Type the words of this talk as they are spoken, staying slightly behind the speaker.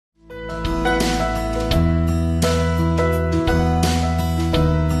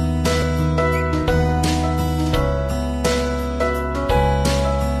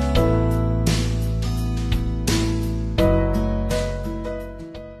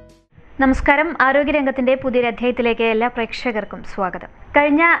നമസ്കാരം. ആരോഗ്യരംഗത്തിന്റെ പുതിയൊരു അധ്യായത്തിലേക്ക് എല്ലാ പ്രേക്ഷകർക്കും സ്വാഗതം.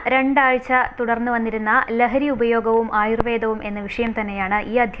 കഴിഞ്ഞ 2 ആഴ്ച തുടർന്നു വന്നിരുന്ന ലഹരി ഉപയോഗവും ആയുർവേദവും എന്ന വിഷയം തന്നെയാണ്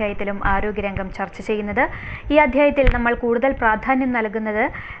ഈ അധ്യായത്തിലും ആരോഗ്യരംഗം ചർച്ച ചെയ്യുന്നത്. ഈ അധ്യായത്തിൽ നമ്മൾ കൂടുതൽ പ്രാധാന്യം നൽകുന്നത്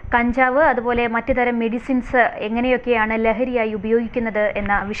കഞ്ചാവ്, അതുപോലെ മറ്റു തരം മെഡിസിൻസ് എങ്ങനെയൊക്കെയാണ് ലഹരിയായി ഉപയോഗിക്കുന്നത്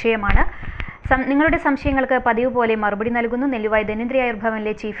എന്ന വിഷയമാണ്. നിങ്ങളുടെ സംശയങ്ങൾക്ക് പതിവ് പോലെ മറുപടി നൽകുന്നു Nelluvai Dhanvantari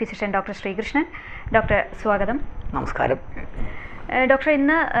ആയുർഭവനിലെ chief physician doctor Sreekrishnan. Doctor സ്വാഗതം. നമസ്കാരം. ഡോക്ടർ,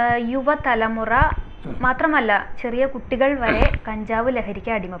 ഇന്ന് യുവതലമുറ മാത്രമല്ല ചെറിയ കുട്ടികൾ വരെ കഞ്ചാവ്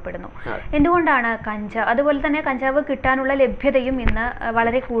ലഹരിക്ക് അടിമപ്പെടുന്നു. എന്തുകൊണ്ടാണ് അതുപോലെ തന്നെ കഞ്ചാവ് കിട്ടാനുള്ള ലഭ്യതയും ഇന്ന്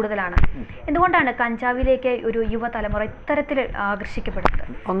വളരെ കൂടുതലാണ്. എന്തുകൊണ്ടാണ് കഞ്ചാവിലേക്ക് ഒരു യുവതലമുറ ഇത്തരത്തിൽ ആകർഷിക്കപ്പെടുന്നത്?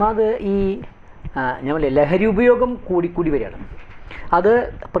 ഒന്നാമത് ഈ ലഹരി ഉപയോഗം കൂടിക്കൂടി വരികയാണ്. അത്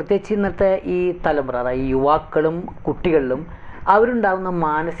പ്രത്യേകിച്ച് ഇന്നത്തെ ഈ തലമുറ, അതായത് യുവാക്കളും കുട്ടികളിലും അവരുണ്ടാകുന്ന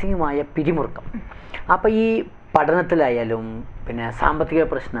മാനസികമായ പിരിമുറുക്കം. അപ്പോൾ ഈ പഠനത്തിലായാലും പിന്നെ സാമ്പത്തിക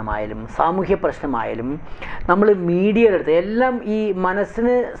പ്രശ്നമായാലും സാമൂഹ്യ പ്രശ്നമായാലും നമ്മൾ മീഡിയയുടെ അടുത്ത് എല്ലാം ഈ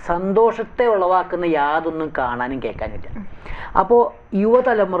മനസ്സിന് സന്തോഷത്തെ ഉളവാക്കുന്ന യാതൊന്നും കാണാനും കേൾക്കാനില്ല. അപ്പോൾ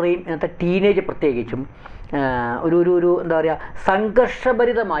യുവതലമുറയും ഇന്നത്തെ ടീനേജ് പ്രത്യേകിച്ചും ഒരു എന്താ പറയുക,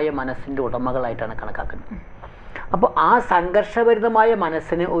 സംഘർഷഭരിതമായ മനസ്സിൻ്റെ ഉടമകളായിട്ടാണ് കണക്കാക്കുന്നത്. അപ്പോൾ ആ സംഘർഷഭരിതമായ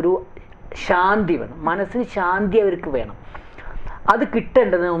മനസ്സിന് ഒരു ശാന്തി വേണം, മനസ്സിന് ശാന്തി അവർക്ക് വേണം. അത്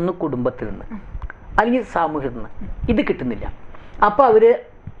കിട്ടേണ്ടത് ഒന്ന് കുടുംബത്തിൽ നിന്ന് അല്ലെങ്കിൽ സമൂഹത്തിൽ നിന്ന്. ഇത് കിട്ടുന്നില്ല. അപ്പോൾ അവർ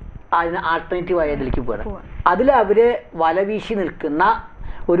അതിന് ആൾട്ടർനേറ്റീവ് ആയ ഇതിലേക്ക് പോകണം. അതിൽ അവർ വലവീശി നിൽക്കുന്ന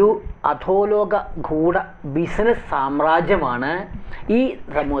ഒരു അധോലോക ഗൂഢ ബിസിനസ് സാമ്രാജ്യമാണ് ഈ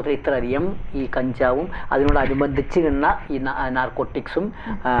സമൂഹത്തിൽ ഇത്രയധികം ഈ കഞ്ചാവും അതിനോടനുബന്ധിച്ച് നിന്ന ഈ നാർക്കോട്ടിക്സും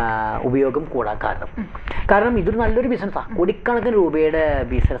ഉപയോഗം കൂടാൻ കാരണം ഇതൊരു നല്ലൊരു ബിസിനസ്സാണ്. കോടിക്കണക്കിന് രൂപയുടെ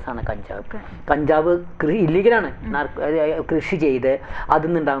ബിസിനസ്സാണ് കഞ്ചാവ്. കഞ്ചാവ് ഇല്ലീഗലാണ്. കൃഷി ചെയ്ത് അതിൽ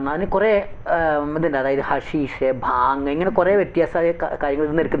നിന്നുണ്ടാകുന്ന അതിന് കുറേ ഇതുണ്ട്. അതായത് ഹഷീഷ്, ഭാങ്, ഇങ്ങനെ കുറേ വ്യത്യാസമായ കാര്യങ്ങൾ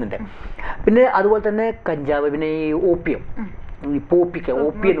ഇന്ന് എടുക്കുന്നുണ്ട്. പിന്നെ അതുപോലെ തന്നെ കഞ്ചാവ്, പിന്നെ ഈ ഓപ്പിയം, ഈ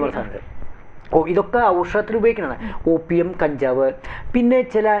ഓപ്പിയം എന്ന് പറഞ്ഞ സാധനം, ഇതൊക്കെ ഔഷധത്തിൽ ഉപയോഗിക്കുന്നതാണ്. ഓപ്പിയം, കഞ്ചാവ്. പിന്നെ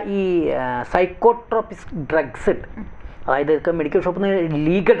ചില ഈ സൈക്കോട്രോപിക് ഡ്രഗ്സ് ഉണ്ട്. അതായത് ഇതൊക്കെ മെഡിക്കൽ ഷോപ്പിൽ നിന്ന്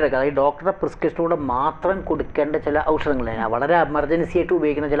ലീഗൽ ഡ്രഗ്, അതായത് ഡോക്ടറുടെ പ്രിസ്ക്രിപ്ഷനിലൂടെ മാത്രം കൊടുക്കേണ്ട ചില ഔഷധങ്ങൾ, വളരെ എമർജൻസി ആയിട്ട്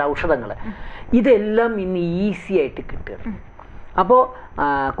ഉപയോഗിക്കുന്ന ചില ഔഷധങ്ങൾ, ഇതെല്ലാം ഇന്ന് ഈസി ആയിട്ട് കിട്ടുകയാണ്. അപ്പോൾ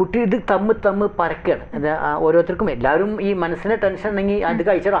കുട്ടി ഇത് തമ്മ് പരക്കുകയാണ്. ഓരോരുത്തർക്കും എല്ലാവരും ഈ മനസ്സിന് ടെൻഷൻ ഉണ്ടെങ്കിൽ അത്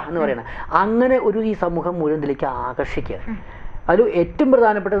കഴിച്ചടാ എന്ന് പറയണം. അങ്ങനെ ഈ സമൂഹം മുഴുവൻ ഇതിലേക്ക് ആകർഷിക്കുകയാണ്. അതിൽ ഏറ്റവും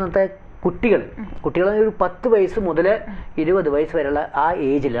പ്രധാനപ്പെട്ട ഇന്നത്തെ കുട്ടികൾ 10 വയസ്സ് മുതൽ 20 വയസ്സ് വരെയുള്ള ആ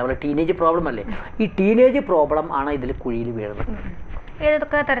ഏജിൽ, നമ്മുടെ ടീനേജ് പ്രോബ്ലം അല്ലേ, ഈ ടീനേജ് പ്രോബ്ലം ആണ് ഇതിൽ കുഴിയിൽ വീഴുന്നത്.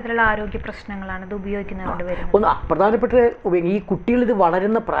 ഏതൊക്കെ തരത്തിലുള്ള ആരോഗ്യ പ്രശ്നങ്ങളാണ് ഇത് ഉപയോഗിക്കുന്നതുകൊണ്ട് വരുന്നത്? ഒന്ന് പ്രധാനപ്പെട്ട ഈ കുട്ടികൾ ഇത്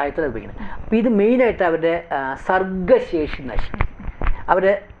വളരുന്ന പ്രായത്തിൽ ഉപയോഗിക്കുന്നത്. അപ്പോൾ ഇത് മെയിനായിട്ട് അവരുടെ സർഗ്ഗശേഷി നശിക്കും,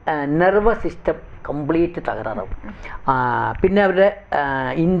 അവരുടെ നെർവസ് സിസ്റ്റം കംപ്ലീറ്റ് തകരാറാവും. പിന്നെ അവരുടെ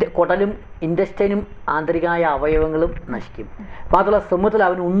കുടലും ഇൻറ്റസ്റ്റൈനും ആന്തരികമായ അവയവങ്ങളും നശിക്കും. മാത്രമല്ല സമൂഹത്തിൽ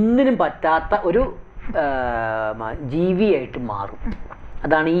അവന് ഒന്നിനും പറ്റാത്ത ഒരു ജീവിയായിട്ട് മാറും.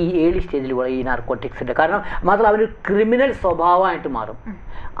 അതാണ് ഈ ഏർലി സ്റ്റേജിൽ ഈ നാർക്കോട്ടിക്സിൻ്റെ കാരണം. മാത്രമല്ല അവനൊരു ക്രിമിനൽ സ്വഭാവമായിട്ട് മാറും.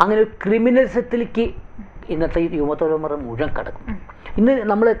 അങ്ങനെ ഒരു ക്രിമിനലിസത്തിലേക്ക് ഇന്നത്തെ യുവതലമുറ മുഴുവൻ കിടക്കും. ഇന്ന്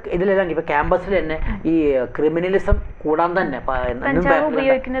നമ്മൾ ഇതിലെല്ലാം ഇപ്പോൾ ക്യാമ്പസിൽ തന്നെ ഈ ക്രിമിനലിസം കൂടാൻ തന്നെ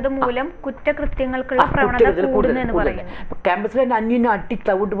ഉപയോഗിക്കുന്നത് മൂലം കുറ്റകൃത്യങ്ങൾക്കുള്ള പ്രവണത കൂടുന്നു പറയുന്നു. ക്യാമ്പസിൽ തന്നെ അന്യം അട്ടി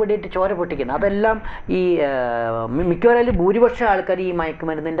തവിട്ട് പൊടിയിട്ട് ചോര പൊട്ടിക്കുന്നത്, അതെല്ലാം ഈ മിക്കവാറും ഭൂരിപക്ഷം ആൾക്കാർ ഈ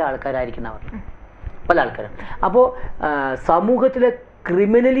മയക്കുമരുന്നിൻ്റെ ആൾക്കാരായിരിക്കുന്നവർ, പല ആൾക്കാരും. അപ്പോൾ സമൂഹത്തിലെ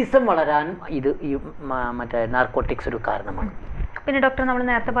ക്രിമിനലിസം വളരാൻ ഇത് ഈ മറ്റേ നാർക്കോട്ടിക്സ് ഒരു കാരണമാണ്. പിന്നെ ഡോക്ടർ, നമ്മൾ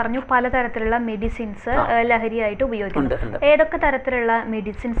നേരത്തെ പറഞ്ഞു പലതരത്തിലുള്ള മെഡിസിൻസ് ലഹരിയായിട്ട് ഉപയോഗിക്കുന്നുണ്ട്. ഏതൊക്കെ തരത്തിലുള്ള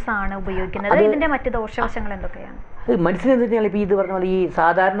മെഡിസിൻസ് ആണ് ഉപയോഗിക്കുന്നത്? ഇതിന്റെ മറ്റ് ദോഷവശങ്ങൾ എന്തൊക്കെയാണ്? മെഡിസിൻ എന്ന് വെച്ചാൽ ഇപ്പോൾ ഇത് പറഞ്ഞ പോലെ ഈ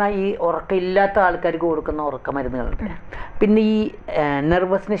സാധാരണ ഈ ഉറക്കമില്ലാത്ത ആൾക്കാർക്ക് കൊടുക്കുന്ന ഉറക്ക മരുന്നുകളുണ്ട്. പിന്നെ ഈ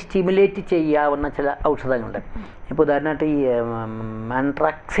നെർവസിനെ സ്റ്റിമുലേറ്റ് ചെയ്യാവുന്ന ചില ഔഷധങ്ങളുണ്ട്. ഇപ്പോൾ ഉദാഹരണമായിട്ട് ഈ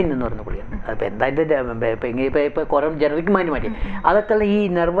മാൻട്രാക്സിൻ എന്ന് പറയുന്ന ഗുളികയാണ്. അതിപ്പോൾ എന്തായാലും ഇപ്പോൾ കുറേ ജനറിക് മാറ്റി അതൊക്കെ ഈ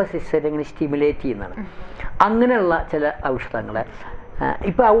നെർവസ് സിസ്റ്റത്തെ ഇങ്ങനെ സ്റ്റിമുലേറ്റ് ചെയ്യുന്നതാണ്. അങ്ങനെയുള്ള ചില ഔഷധങ്ങൾ.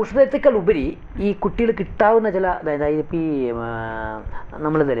 ഇപ്പോൾ ഔഷധത്തേക്കാൾ ഉപരി ഈ കുട്ടികൾ കിട്ടാവുന്ന ചില, അതായത് ഇപ്പോൾ ഈ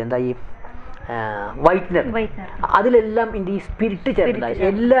നമ്മളെന്താ എന്താ ഈ വൈറ്റ്നർ, അതിലെല്ലാം ഈ സ്പിരിറ്റ് ചേർക്കുന്ന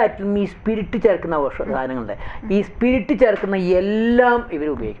എല്ലാറ്റിലും ഈ സ്പിരിറ്റ് ചേർക്കുന്ന സാധനങ്ങളുണ്ട്. ഈ സ്പിരിറ്റ് ചേർക്കുന്ന എല്ലാം ഇവർ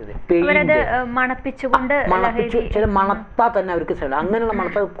ഉപയോഗിക്കുന്നത് മണപ്പിച്ച് ചില മണത്താൽ തന്നെ അവർക്ക് സ്ഥലം അങ്ങനെയുള്ള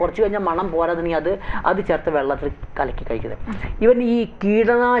മണത്ത കുറച്ച് കഴിഞ്ഞാൽ മണം പോരാതെങ്കിൽ അത് ചേർത്ത് വെള്ളത്തിൽ കലക്കി കഴിക്കുന്നത്. ഇവൻ ഈ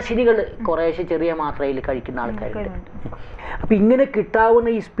കീടനാശിനികൾ കുറേശ്ശെ ചെറിയ മാത്രയിൽ കഴിക്കുന്ന ആൾക്കാരുണ്ട്. അപ്പം ഇങ്ങനെ കിട്ടാവുന്ന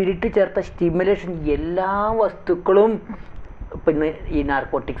ഈ സ്പിരിറ്റ് ചേർത്ത സ്റ്റിമുലേഷൻ എല്ലാ വസ്തുക്കളും പിന്നെ ഈ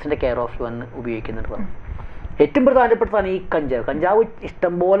നാർക്കോട്ടിക്സിൻ്റെ കെയർ ഓഫ് വന്ന് ഉപയോഗിക്കുന്നുണ്ട്. ഏറ്റവും പ്രധാനപ്പെട്ടതാണ് ഈ കഞ്ചാവ്. കഞ്ചാവ്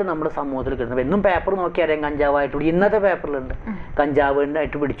ഇഷ്ടംപോലെ നമ്മുടെ സമൂഹത്തിൽ കിട്ടുന്നത്. എന്നും പേപ്പർ നോക്കി അറിയാം കഞ്ചാവായിട്ട്. ഇന്നത്തെ പേപ്പറിലുണ്ട്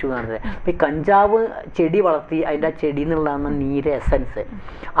കഞ്ചാവായിട്ട് പിടിച്ചു എന്ന് പറഞ്ഞത്. അപ്പോൾ ഈ കഞ്ചാവ് ചെടി വളർത്തി അതിൻ്റെ ആ ചെടിയിൽ നിന്നുണ്ടാകുന്ന നീര് എസൻസ്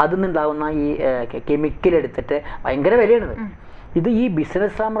അതിൽ നിന്നുണ്ടാകുന്ന ഈ കെമിക്കൽ എടുത്തിട്ട് ഭയങ്കര വിലയാണിത്. ഇത് ഈ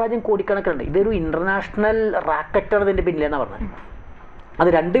ബിസിനസ് സാമ്രാജ്യം കോടിക്കണക്കുണ്ട്. ഇതൊരു ഇൻ്റർനാഷണൽ റാക്കറ്റാണ് ഇതിൻ്റെ പിന്നിലെന്നാണ് പറഞ്ഞത്. അത്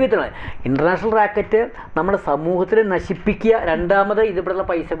രണ്ട് വിധത്തിലാണ്. ഇൻ്റർനാഷണൽ റാക്കറ്റ് നമ്മുടെ സമൂഹത്തിനെ നശിപ്പിക്കുക, രണ്ടാമത് ഇവിടെയുള്ള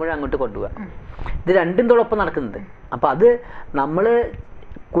പൈസ മുഴുവൻ അങ്ങോട്ട് കൊണ്ടുപോവുക. ഇത് രണ്ടും തോടൊപ്പം നടക്കുന്നുണ്ട്. അപ്പോൾ അത് നമ്മൾ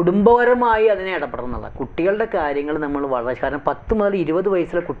കുടുംബപരമായി അതിനെ ഇടപെടണം എന്നുള്ള കുട്ടികളുടെ കാര്യങ്ങൾ നമ്മൾ വളരെ, കാരണം 10 മുതൽ 20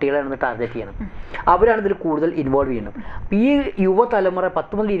 വയസ്സിലെ കുട്ടികളാണ് ടാർഗറ്റ് ചെയ്യണം. അവരാണ് ഇതിൽ കൂടുതൽ ഇൻവോൾവ് ചെയ്യുന്നത്. അപ്പോൾ ഈ യുവതലമുറ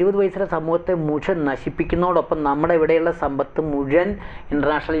 10 മുതൽ 20 വയസ്സിലെ സമൂഹത്തെ മുഴുവൻ നശിപ്പിക്കുന്നതോടൊപ്പം നമ്മുടെ ഇവിടെയുള്ള സമ്പത്ത് മുഴുവൻ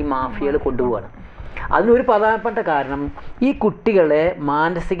ഇൻ്റർനാഷണൽ ഈ മാഫിയകൾ കൊണ്ടുപോവാണ്. അതിനൊരു പ്രധാനപ്പെട്ട കാരണം ഈ കുട്ടികളെ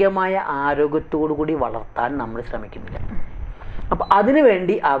മാനസികമായ ആരോഗ്യത്തോടു കൂടി വളർത്താൻ നമ്മൾ ശ്രമിക്കുന്നില്ല. അപ്പോൾ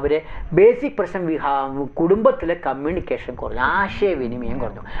അതിനുവേണ്ടി അവരെ ബേസിക് പ്രശ്നം കുടുംബത്തിലെ കമ്മ്യൂണിക്കേഷൻ കുറഞ്ഞു, ആശയവിനിമയം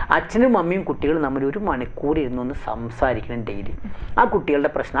കുറഞ്ഞു. അച്ഛനും അമ്മയും കുട്ടികളും തമ്മിൽ 1 മണിക്കൂർ ഇരുന്നൊന്ന് സംസാരിക്കണം ഡെയിലി. ആ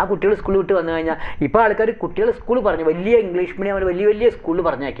കുട്ടികളുടെ പ്രശ്നം, ആ കുട്ടികൾ സ്കൂളിൽ വിട്ട് വന്നു കഴിഞ്ഞാൽ ഇപ്പോൾ ആൾക്കാർ കുട്ടികൾ സ്കൂളിൽ പറഞ്ഞു വലിയ ഇംഗ്ലീഷ് മീഡിയം അവർ വലിയ സ്കൂളിൽ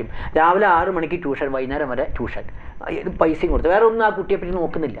പറഞ്ഞേക്കും. രാവിലെ 6 മണിക്ക് ട്യൂഷൻ, വൈകുന്നേരം വരെ ട്യൂഷൻ, പൈസയും കൊടുത്ത് വേറെ ഒന്നും ആ കുട്ടിയെ പറ്റി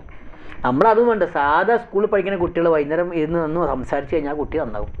നോക്കുന്നില്ല. നമ്മളതും വേണ്ട, സാധാ സ്കൂളിൽ പഠിക്കുന്ന കുട്ടികൾ വൈകുന്നേരം ഇരുന്ന് നിന്ന് സംസാരിച്ച് കഴിഞ്ഞാൽ കുട്ടി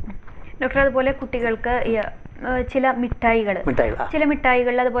നന്നാവും. ഡോക്ടർ, അതുപോലെ കുട്ടികൾക്ക് ചില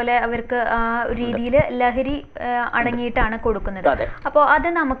മിഠായികൾ അതുപോലെ അവർക്ക് ആ രീതിയിൽ ലഹരി അടങ്ങിയിട്ടാണ് കൊടുക്കുന്നത്. അപ്പോൾ അത്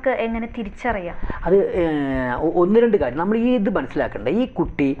നമുക്ക് എങ്ങനെ തിരിച്ചറിയാം? അത് 1-2 കാര്യം നമ്മൾ ഇത് മനസ്സിലാക്കേണ്ടത്. ഈ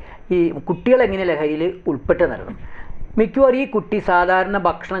കുട്ടികൾ എങ്ങനെ ലഹരിയിൽ ഉൾപ്പെട്ടെന്നറിയണം. മിക്കവാറും ഈ കുട്ടി സാധാരണ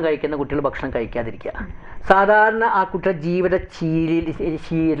ഭക്ഷണം കഴിക്കുന്ന കുട്ടികൾ ഭക്ഷണം കഴിക്കാതിരിക്കുക, സാധാരണ ആ കുട്ടിയുടെ ജീവിത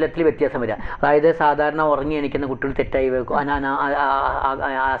ശീലത്തിൽ വ്യത്യാസം വരിക. അതായത് സാധാരണ ഉറങ്ങി എണീക്കുന്ന കുട്ടികൾ തെറ്റായി വെക്കും,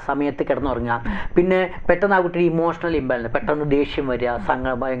 ആ സമയത്ത് കിടന്നുറങ്ങുക. പിന്നെ പെട്ടെന്ന് ആ കുട്ടിയുടെ ഇമോഷണൽ ഇംബാലൻസ്, പെട്ടെന്ന് ദേഷ്യം വരിക,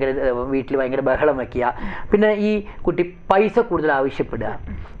 ഭയങ്കര വീട്ടിൽ ഭയങ്കര ബഹളം വയ്ക്കുക. പിന്നെ ഈ കുട്ടി പൈസ കൂടുതൽ ആവശ്യപ്പെടുക,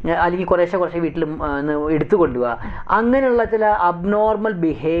 അല്ലെങ്കിൽ കുറേശ്ശെ വീട്ടിൽ എടുത്തു കൊണ്ടുപോവുക. അങ്ങനെയുള്ള ചില അബ്നോർമൽ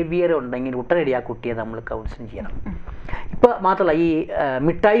ബിഹേവിയർ ഉണ്ടെങ്കിൽ ഉടനടി ആ കുട്ടിയെ നമ്മൾ കൗൺസിലിംഗ് ചെയ്യണം. ഇപ്പോൾ മാത്രമല്ല ഈ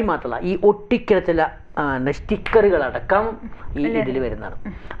മിഠായി മാത്രമല്ല, ഈ ഒട്ടിക്കുന്ന ചില സ്റ്റിക്കറുകളടക്കം ഈ ഇതിൽ വരുന്നതാണ്.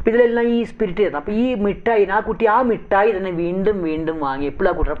 അപ്പോൾ ഇതിലെല്ലാം ഈ സ്പിരിറ്റ് വരുന്നത്. അപ്പോൾ ഈ മിഠായി ആ മിഠായി തന്നെ വീണ്ടും വീണ്ടും വാങ്ങി എപ്പോഴും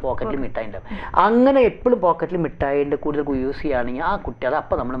ആ കുട്ടിയുടെ പോക്കറ്റിൽ മിഠായി ഉണ്ടാവും. അങ്ങനെ എപ്പോഴും പോക്കറ്റിൽ മിഠായിൻ്റെ കൂടുതൽ യൂസ് ചെയ്യുകയാണെങ്കിൽ ആ കുട്ടി അത്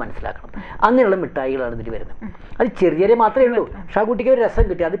അപ്പോൾ നമ്മൾ മനസ്സിലാക്കണം. അങ്ങനെയുള്ള മിഠായികളാണ് ഇതിൽ വരുന്നത്. അത് ചെറിയ മാത്രമേ ഉള്ളൂ, പക്ഷെ ആ കുട്ടിക്ക് ഒരു രസം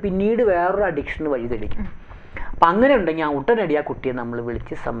കിട്ടി, അത് പിന്നീട് വേറൊരു അഡിക്ഷന് വഴി തെളിക്കും. അപ്പം അങ്ങനെ ഉണ്ടെങ്കിൽ ആ ഉടനടി ആ കുട്ടിയെ നമ്മൾ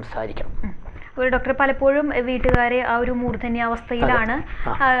വിളിച്ച് സംസാരിക്കണം. ഒരു ഡോക്ടർ, പലപ്പോഴും വീട്ടുകാരെ ആ ഒരു മൂർധന്യാവസ്ഥയിലാണ്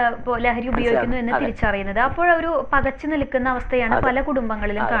ലഹരി ഉപയോഗിക്കുന്നു എന്ന് തിരിച്ചറിയുന്നത്. അപ്പോഴൊരു പകച്ചു നിൽക്കുന്ന അവസ്ഥയാണ് പല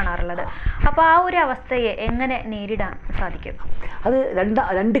കുടുംബങ്ങളിലും കാണാറുള്ളത്. അപ്പോൾ ആ ഒരു അവസ്ഥയെ എങ്ങനെ നേരിടാൻ സാധിക്കും? അത്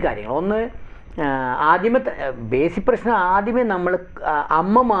രണ്ട് കാര്യങ്ങൾ. ഒന്ന്, ബേസിക് പ്രശ്നം ആദ്യമേ നമ്മൾ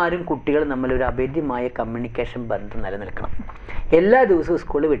അമ്മമാരും കുട്ടികളും തമ്മിലൊരു അഭേദ്യമായ കമ്മ്യൂണിക്കേഷൻ ബന്ധം നിലനിൽക്കണം. എല്ലാ ദിവസവും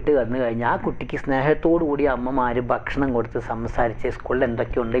സ്കൂളിൽ വിട്ട് വന്നു കഴിഞ്ഞാൽ ആ കുട്ടിക്ക് സ്നേഹത്തോടു കൂടി അമ്മമാർ ഭക്ഷണം കൊടുത്ത് സംസാരിച്ച് സ്കൂളിൽ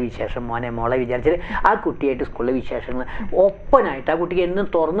എന്തൊക്കെയുണ്ട് വിശേഷം മോളെ വിചാരിച്ചിട്ട് ആ കുട്ടിയായിട്ട് സ്കൂളിലെ വിശേഷങ്ങൾ ഓപ്പണായിട്ട് ആ കുട്ടിക്ക് എന്നും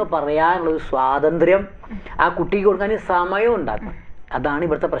തുറന്ന് പറയാനുള്ളൊരു സ്വാതന്ത്ര്യം ആ കുട്ടിക്ക് കൊടുക്കാൻ സമയം ഉണ്ടാക്കണം. അതാണ്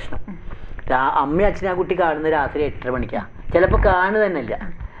ഇവിടുത്തെ പ്രശ്നം. അമ്മയും അച്ഛനും ആ കുട്ടി കാണുന്നത് രാത്രി 8:30 മണിക്കാണ്, ചിലപ്പോൾ കാണുക തന്നെ ഇല്ല.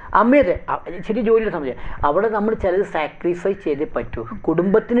 അമ്മയതെ ശരി ജോലിയുടെ സമയം അവിടെ നമ്മൾ ചിലത് സാക്രിഫൈസ് ചെയ്തേ പറ്റൂ.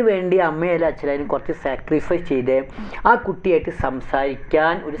 കുടുംബത്തിന് വേണ്ടി അമ്മയായാലും അച്ഛനായാലും കുറച്ച് സാക്രിഫൈസ് ചെയ്ത് ആ കുട്ടിയായിട്ട്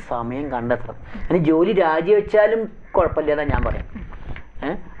സംസാരിക്കാൻ ഒരു സമയം കണ്ടെത്തണം. അതിന് ജോലി രാജിവെച്ചാലും കുഴപ്പമില്ലെന്നാണ് ഞാൻ പറയാം.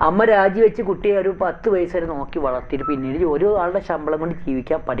 അമ്മ രാജിവെച്ച് കുട്ടിയെ ഒരു 10 വയസ്സ് വരെ നോക്കി വളർത്തിയിട്ട് പിന്നീട് ഒരു ആളുടെ ശമ്പളം കൊണ്ട്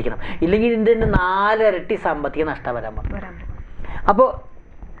ജീവിക്കാൻ പഠിക്കണം. ഇല്ലെങ്കിൽ ഇതിൻ്റെ 4 ഇരട്ടി സാമ്പത്തിക നഷ്ടം വരാൻ പാടില്ല. അപ്പോൾ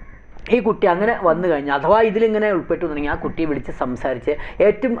ഈ കുട്ടി അങ്ങനെ വന്നു കഴിഞ്ഞാൽ അഥവാ ഇതിലിങ്ങനെ ഉൾപ്പെട്ടു എന്നുണ്ടെങ്കിൽ ആ കുട്ടിയെ വിളിച്ച് സംസാരിച്ച്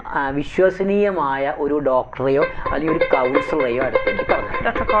ഏറ്റവും വിശ്വസനീയമായ ഒരു ഡോക്ടറെയോ അല്ലെങ്കിൽ ഒരു കൗൺസിലറെയോ അടുത്തേക്ക് പറഞ്ഞു.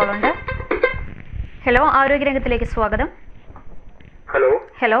 ഡോക്ടർ കോളുണ്ട്. ഹലോ, ആരോഗ്യരംഗത്തിലേക്ക് സ്വാഗതം.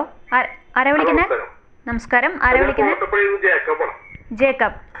 ഹലോ ആരാ വിളിക്കുന്നത്? നമസ്കാരം, ആരാ വിളിക്കുന്നത്?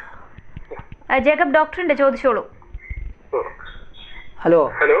 ജേക്കബ് ഡോക്ടറുണ്ട്, ചോദിച്ചോളൂ. ഹലോ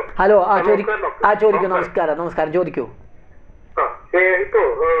ചോദിക്കൂ. നമസ്കാരം ചോദിക്കൂ. ഇപ്പോ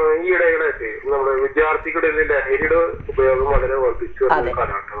ഈയിടെയായിട്ട് നമ്മുടെ വിദ്യാർത്ഥികളുടെ ലഹരിയുടെ ഉപയോഗം വളരെ വർദ്ധിച്ചു വരുന്ന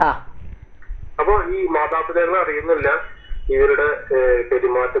കാലഘട്ടം. അപ്പൊ ഈ മാതാപിതാക്കൾ അറിയുന്നില്ല ഇവരുടെ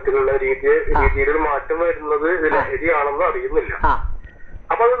പെരുമാറ്റത്തിലുള്ള രീതിയിൽ മാറ്റം വരുന്നത് ലഹരിയാണെന്ന് അറിയുന്നില്ല.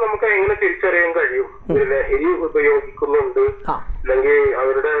 അപ്പൊ അത് നമുക്ക് എങ്ങനെ തിരിച്ചറിയാൻ കഴിയും? ലഹരി ഉപയോഗിക്കുന്നുണ്ട് അല്ലെങ്കിൽ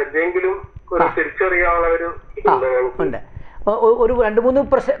അവരുടെ എന്തെങ്കിലും ഒരു തിരിച്ചറിയാനുള്ള ഒരു ഒരു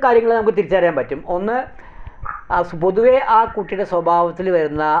 2-3 കാര്യങ്ങൾ നമുക്ക് തിരിച്ചറിയാൻ പറ്റും. ഒന്ന്, പൊതുവേ ആ കുട്ടിയുടെ സ്വഭാവത്തിൽ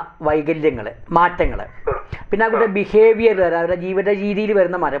വരുന്ന വൈകല്യങ്ങൾ, മാറ്റങ്ങൾ, പിന്നെ ആ കുട്ടിയുടെ ബിഹേവിയർ, അവരുടെ ജീവിത രീതിയിൽ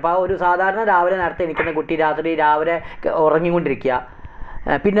വരുന്ന മാറ്റം. അപ്പോൾ ഒരു സാധാരണ രാവിലെ നേരത്തെ എണീക്കുന്ന കുട്ടി രാവിലെ ഉറങ്ങിക്കൊണ്ടിരിക്കുക,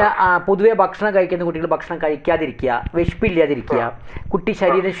 പിന്നെ പൊതുവെ ഭക്ഷണം കഴിക്കുന്ന കുട്ടികൾ ഭക്ഷണം കഴിക്കാതിരിക്കുക, വിശപ്പില്ലാതിരിക്കുക, കുട്ടി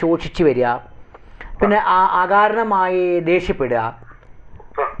ശരീരം ശോഷിച്ച് വരിക, പിന്നെ അകാരണമായി ദേഷ്യപ്പെടുക,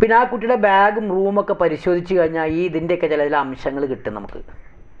 പിന്നെ ആ കുട്ടിയുടെ ബാഗും റൂമൊക്കെ പരിശോധിച്ച് കഴിഞ്ഞാൽ ഇതിൻ്റെയൊക്കെ ചില അംശങ്ങൾ കിട്ടും നമുക്ക്.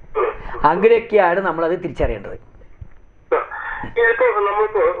 അങ്ങനെയൊക്കെയാണ് നമ്മളത് തിരിച്ചറിയേണ്ടത്. ഇതിപ്പോ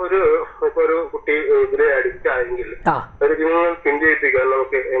നമ്മളിപ്പോ ഒരു കുട്ടി ഇതിനെ അഡിക്റ്റ് ആയെങ്കിൽ പിന്തിരിപ്പിക്കാൻ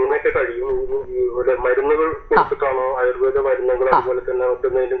നമുക്ക് എങ്ങനെയൊക്കെ കഴിയും? മരുന്നുകൾ കൊടുത്തിട്ടാണോ, ആയുർവേദ മരുന്നുകൾ അതുപോലെ തന്നെ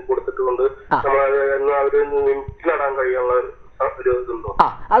മറ്റെന്തെങ്കിലും കൊടുത്തിട്ടുകൊണ്ട് നമ്മൾ അവര് നടാൻ കഴിയാനുള്ള ഒരു ഇതുണ്ടോ?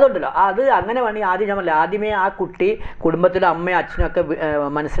 അതുണ്ടല്ലോ. അത് അങ്ങനെ വേണമെങ്കിൽ ആദ്യമേ ആ കുട്ടി കുടുംബത്തിലെ അമ്മയും അച്ഛനും ഒക്കെ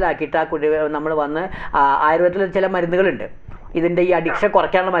മനസ്സിലാക്കിയിട്ട് ആ കുട്ടി നമ്മൾ വന്ന് ആയുർവേദത്തിൽ ചില മരുന്നുകളുണ്ട്, ഇതിൻ്റെ ഈ അഡിക്ഷൻ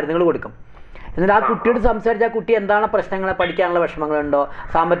കുറയ്ക്കാനുള്ള മരുന്നുകൾ കൊടുക്കും. എന്നിട്ട് ആ കുട്ടിയോട് സംസാരിച്ച് ആ കുട്ടി എന്താണ് പ്രശ്നങ്ങൾ, പഠിക്കാനുള്ള വിഷമങ്ങളുണ്ടോ,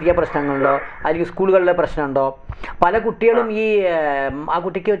 സാമ്പത്തിക പ്രശ്നങ്ങളുണ്ടോ, അല്ലെങ്കിൽ സ്കൂളുകളിലെ പ്രശ്നമുണ്ടോ. പല കുട്ടികളും ആ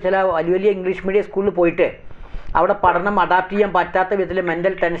കുട്ടിക്ക് ചില വലിയ വലിയ ഇംഗ്ലീഷ് മീഡിയം സ്കൂളിൽ പോയിട്ട് അവിടെ പഠനം അഡാപ്റ്റ് ചെയ്യാൻ പറ്റാത്ത വിധത്തിൽ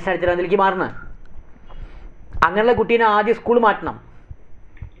മെൻ്റൽ ടെൻഷൻ അടിച്ചിട്ട് അതിലേക്ക് മാറുന്നത്. അങ്ങനെയുള്ള കുട്ടീനെ ആദ്യം സ്കൂൾ മാറ്റണം.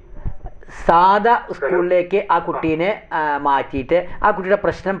 സാധാ സ്കൂളിലേക്ക് ആ കുട്ടീനെ മാറ്റിയിട്ട് ആ കുട്ടിയുടെ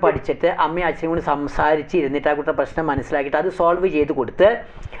പ്രശ്നം പഠിച്ചിട്ട് അമ്മയും അച്ഛനും കൂടി സംസാരിച്ച് ഇരുന്നിട്ട് ആ കുട്ടിയുടെ പ്രശ്നം മനസ്സിലാക്കിയിട്ട് അത് സോൾവ് ചെയ്ത് കൊടുത്ത്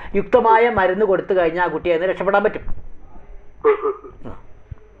യുക്തമായ മരുന്ന് കൊടുത്തു കഴിഞ്ഞാൽ ആ കുട്ടിയെ അതിന് രക്ഷപ്പെടാൻ പറ്റും.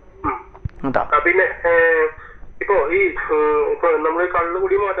 പിന്നെ ഇപ്പോ നമ്മൾ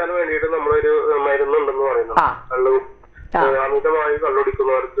കള്ളുകുടി മാറ്റാൻ വേണ്ടിയിട്ട് നമ്മളൊരു മരുന്നുണ്ടെന്ന് പറയുന്നു. അമിതമായി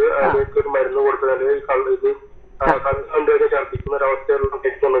കള്ളുടിക്കുന്നവർക്ക് അതിലേക്ക് ഒരു മരുന്ന് കൊടുത്താൽ ഇത് ഛർദിക്കുന്ന ഒരവസ്ഥയിലുള്ള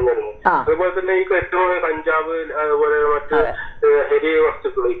എത്തുന്നുണ്ടായിരുന്നു. അതുപോലെ തന്നെ ഈ ഏറ്റവും കഞ്ചാവ് അതുപോലെ മറ്റ് ലഹരി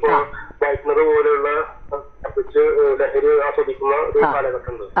വസ്തുക്കൾ ഇപ്പൊ വൈറ്റ്നർ പോലെയുള്ള ലഹരി ആസ്വദിക്കുന്ന ഒരു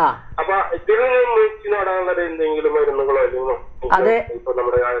കാലഘട്ടമുണ്ട്. അപ്പൊ ഇതിൽ മുക്തി നേടാനുള്ള എന്തെങ്കിലും മരുന്നുകളോ അല്ലെങ്കിൽ ഇപ്പൊ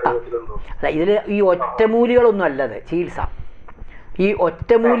നമ്മുടെ ആയുർവേദത്തിലുണ്ടോ? ഇതില് ഈ ഒറ്റമൂലികളൊന്നും അല്ലത് ചികിത്സ. ഈ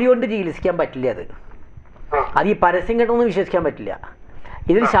ഒറ്റമൂലി കൊണ്ട് ചികിത്സിക്കാൻ പറ്റില്ല. അത് ഈ പരസ്യം കേട്ടൊന്നും വിശ്വസിക്കാൻ പറ്റില്ല.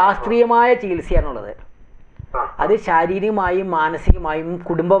 ഇതിൽ ശാസ്ത്രീയമായ ചികിത്സയാണുള്ളത്. അത് ശാരീരികമായും മാനസികമായും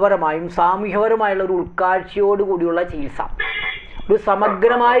കുടുംബപരമായും സാമൂഹ്യപരമായുള്ള ഒരു ഉൾക്കാഴ്ചയോടുകൂടിയുള്ള ചികിത്സ, ഒരു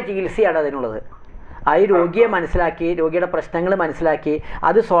സമഗ്രമായ ചികിത്സയാണ് അതിനുള്ളത്. ആ രോഗിയെ മനസ്സിലാക്കി, രോഗിയുടെ പ്രശ്നങ്ങൾ മനസ്സിലാക്കി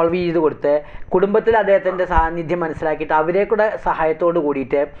അത് സോൾവ് ചെയ്ത് കൊടുത്ത് കുടുംബത്തിൽ അദ്ദേഹത്തിൻ്റെ സാന്നിധ്യം മനസ്സിലാക്കിയിട്ട് അവരെ കൂടെ സഹായത്തോട്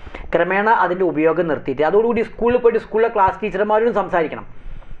കൂടിയിട്ട് ക്രമേണ അതിൻ്റെ ഉപയോഗം നിർത്തിയിട്ട് അതോടുകൂടി സ്കൂളിൽ പോയിട്ട് സ്കൂളിലെ ക്ലാസ് ടീച്ചർമാരോടും സംസാരിക്കണം.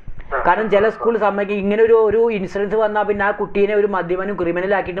 കാരണം ചില സ്കൂൾ സമ്മതിക്കും ഇങ്ങനെ ഒരു ഇൻസിഡൻസ് വന്നാൽ പിന്നെ ആ കുട്ടീനെ ഒരു മദ്യപനും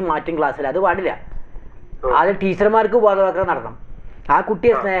ക്രിമിനലാക്കിയിട്ട് മാറ്റും ക്ലാസ്സിൽ. അത് പാടില്ല. അത് ടീച്ചർമാർക്ക് ബോധവൽക്കരണം നടത്തണം. ആ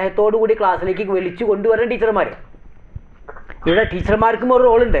കുട്ടിയെ സ്നേഹത്തോടു കൂടി ക്ലാസ്സിലേക്ക് വിളിച്ചു കൊണ്ടുവരണം ടീച്ചർമാർ. ഇവിടെ ടീച്ചർമാർക്കും ഒരു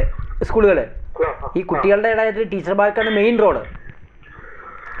റോളുണ്ട് സ്കൂളുകൾ. ഈ കുട്ടികളുടെ ഇടയിൽ ടീച്ചർമാർക്കാണ് മെയിൻ റോള്.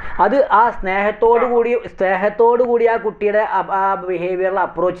 അത് ആ സ്നേഹത്തോടു കൂടി ആ കുട്ടിയുടെ ആ ബിഹേവിയറിൽ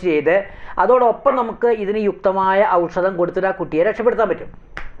അപ്രോച്ച് ചെയ്ത് അതോടൊപ്പം നമുക്ക് ഇതിന് യുക്തമായ ഔഷധം കൊടുത്തിട്ട് ആ കുട്ടിയെ രക്ഷപ്പെടുത്താൻ പറ്റും.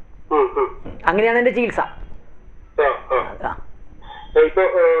 അങ്ങനെയാണ് എൻ്റെ ചികിത്സ. ഇപ്പൊ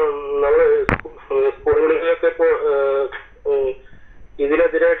നമ്മള് സ്കൂളുകളിലൊക്കെ ഇപ്പോ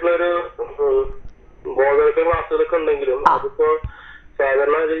ഇതിനെതിരായിട്ടുള്ള ഒരു ബോധവൽക്കരണ ക്ലാസ്സുകളൊക്കെ ഉണ്ടെങ്കിലും അതിപ്പോ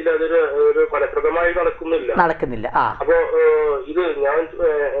സാധാരണ രീതിയിൽ അതൊരു ഫലപ്രദമായി നടക്കുന്നില്ല. അപ്പൊ ഇത്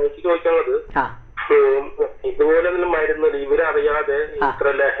എനിക്ക് ചോദിക്കാനുള്ളത് ഇതുപോലെ മരുന്ന് ഇവരറിയാതെ ഇത്ര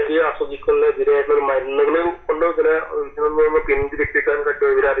ലഹരി ആസ്വദിക്കുന്നതിനായിട്ടുള്ള മരുന്നുകൾ കൊണ്ട് ഇതിനൊന്ന് പിന്തിരിപ്പിക്കാൻ പറ്റുമോ?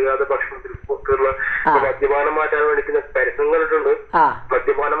 ഇവരറിയാതെ ഭക്ഷണത്തിൽ പോലുള്ള മദ്യപാനം മാറ്റാൻ വേണ്ടിയിട്ട് പരസ്യങ്ങളിട്ടുണ്ട്.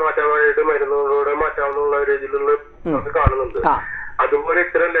 മദ്യപാനം മാറ്റാൻ വേണ്ടിയിട്ട് മരുന്നുകളോടെ മാറ്റാവുന്ന ഒരു രീതിയിലുള്ള കാണുന്നുണ്ട്. അതുപോലെ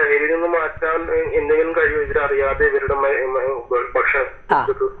ഇത്തരം ലഹരിയിൽ നിന്ന് മാറ്റാൻ എന്തെങ്കിലും കഴിയും ഇവരറിയാതെ ഇവരുടെ ഭക്ഷണം?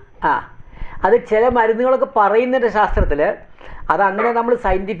 അത് ചില മരുന്നുകളൊക്കെ പറയുന്നുണ്ട് ശാസ്ത്രത്തിൽ. അതങ്ങനെ നമ്മൾ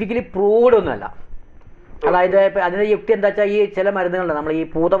സയന്റിഫിക്കലി പ്രൂവ്ഡ് ഒന്നുമല്ല. അതായത് അതിൻ്റെ യുക്തി എന്താ വെച്ചാൽ ഈ ചില മരുന്നുകളുണ്ട്. നമ്മൾ ഈ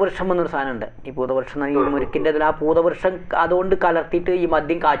പൂതവൃക്ഷം എന്നൊരു സാധനമുണ്ട്. ഈ പൂതവൃക്ഷം ഈ മുരുക്കിൻ്റെ അതിൽ ആ പൂതവൃക്ഷം അതുകൊണ്ട് കലർത്തിയിട്ട് ഈ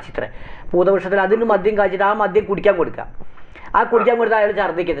മദ്യം കാച്ചിത്രേ. പൂതവൃക്ഷത്തിൽ അതിന് മദ്യം കാച്ചിട്ട് ആ മദ്യം കുടിക്കാൻ കൊടുക്കുക. ആ കുടിക്കാൻ കൊടുത്താൽ അയാൾ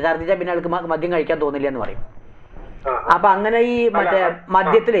ഛർദ്ദിച്ചാൽ പിന്നെ അയാൾക്ക് മദ്യം കഴിക്കാൻ തോന്നില്ല എന്ന് പറയും. അപ്പം അങ്ങനെ ഈ മറ്റേ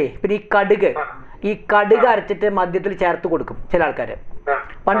മദ്യത്തിലേ പിന്നെ ഈ കടുക് അരച്ചിട്ട് മദ്യത്തിൽ ചേർത്ത് കൊടുക്കും ചില ആൾക്കാർ.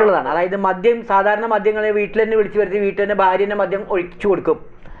 പണ്ടുള്ളതാണ്. അതായത് സാധാരണ മദ്യങ്ങളെ വീട്ടിൽ തന്നെ വിളിച്ചു വരുത്തി വീട്ടിൽ തന്നെ ഭാര്യ തന്നെ മദ്യം ഒഴിച്ചു കൊടുക്കും.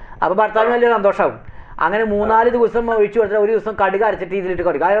 അപ്പോൾ ഭർത്താവിന് വലിയ സന്തോഷമാവും. അങ്ങനെ 3-4 ദിവസം ഒഴിച്ചു കൊടുത്താൽ ഒരു ദിവസം കടുക് അരച്ചിട്ട് ഇതിലിട്ട്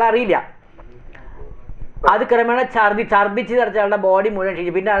കൊടുക്കും. അയാൾ അറിയില്ല. അത് ക്രമേണ ഛർദ്ദിച്ച് അയാളുടെ ബോഡി മുഴുവൻ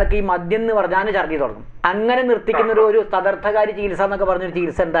ക്ഷീണിച്ചു. പിന്നെ അയാൾക്ക് ഈ മദ്യം എന്ന് പറഞ്ഞാൽ ഛർദ്ദി തുടങ്ങും. അങ്ങനെ നിർത്തിക്കുന്ന ഒരു തദർത്ഥകാരി ചികിത്സ എന്നൊക്കെ പറഞ്ഞൊരു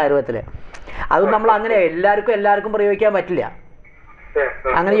ചികിത്സ ഉണ്ട് ആയുർവേദത്തിൽ. അതും നമ്മൾ അങ്ങനെ എല്ലാവർക്കും പ്രയോഗിക്കാൻ പറ്റില്ല.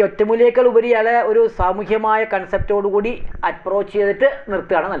 അങ്ങനെ ഈ ഒറ്റമൂലിയേക്കാൾ ഉപരി അയാളെ ഒരു സാമൂഹ്യമായ കൺസെപ്റ്റോടുകൂടി അപ്രോച്ച് ചെയ്തിട്ട്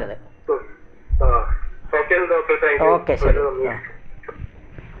നിർത്തുകയാണ് നല്ലത്. ഓക്കെ, ശരി.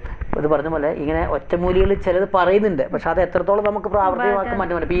 ഇത് പറഞ്ഞ പോലെ ഇങ്ങനെ ഒറ്റമൂലികൾ ചിലത് പറയുന്നുണ്ട്. പക്ഷെ അത് എത്രത്തോളം നമുക്ക് പ്രാവർത്തികമാക്കാൻ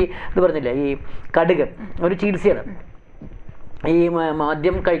പറ്റും. ഇപ്പോൾ ഈ ഇത് പറഞ്ഞില്ലേ ഈ കടുക് ഒരു ചികിത്സയാണ്. ഈ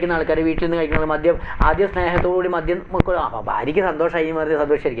മദ്യം കഴിക്കുന്ന ആൾക്കാർ, വീട്ടിൽ നിന്ന് കഴിക്കുന്ന മദ്യം ആദ്യം സ്നേഹത്തോടുകൂടി മദ്യം ഭാര്യയ്ക്ക് സന്തോഷമായി മതി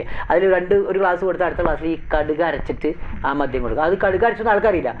സന്തോഷമായിരിക്കും, അതിൽ ഒരു ഗ്ലാസ് കൊടുത്ത് അടുത്ത ഗ്ലാസ്സിൽ ഈ കടുക് അരച്ചിട്ട് ആ മദ്യം കൊടുക്കുക. അത് കടുക് അരച്ചൊന്നും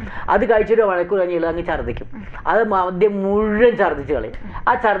ആൾക്കാരില്ല, അത് കഴിച്ചൊരു മണിക്കൂർ കഴിഞ്ഞ് അങ്ങ് ഛർദ്ദിക്കും. അത് മദ്യം മുഴുവൻ ഛർദ്ദിച്ച് കളയും.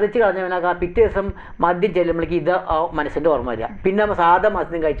 ആ ഛർദ്ദിച്ച് കളഞ്ഞവനൊക്കെ ആ പിറ്റേ ദിവസം മദ്യം ചെല്ലുമ്പോഴേക്ക് ഇത് മനസ്സിൻ്റെ ഓർമ്മ വരിക. പിന്നെ സാധാ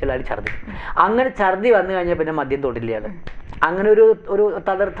മദ്യം കഴിച്ചാൽ ഛർദ്ദിക്കും. അങ്ങനെ ഛർദ്ദി വന്നു കഴിഞ്ഞാൽ പിന്നെ മദ്യം തൊടില്ലയാണ്. അങ്ങനെ ഒരു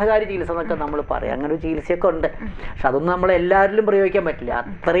തളർത്തകാരി ചികിത്സ എന്നൊക്കെ നമ്മൾ പറയും. അങ്ങനെ ഒരു ചികിത്സയൊക്കെ ഉണ്ട്. പക്ഷെ അതൊന്നും നമ്മൾ എല്ലാവരിലും പ്രയോഗിക്കാൻ പറ്റില്ല.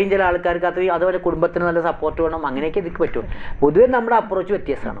 അത്രയും ചില ആൾക്കാർക്ക് അത്രയും, അതുപോലെ കുടുംബത്തിന് നല്ല സപ്പോർട്ട് വേണം, അങ്ങനെയൊക്കെ ഇതിക്ക് പറ്റും. പൊതുവെ നമ്മുടെ അപ്രോച്ച്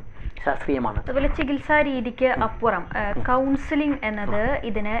വ്യത്യാസമാണ്, ശാസ്ത്രീയമാണ്. അതുപോലെ ചികിത്സാ രീതിക്ക് അപ്പുറം കൗൺസിലിംഗ് എന്നത്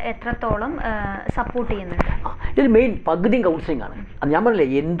ഇതിന് എത്രത്തോളം സപ്പോർട്ട് ചെയ്യുന്നുണ്ട്? ഇതിൽ മെയിൻ പകുതിയും കൗൺസിലിംഗ് ആണ്. അത് ഞാൻ പറഞ്ഞില്ലേ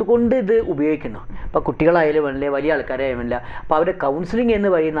എന്തുകൊണ്ട് ഇത് ഉപയോഗിക്കുന്നു. ഇപ്പോൾ കുട്ടികളായാലും വേണ്ടില്ല, വലിയ ആൾക്കാരായാലും വേണ്ടില്ല, അപ്പോൾ അവരുടെ കൗൺസിലിംഗ്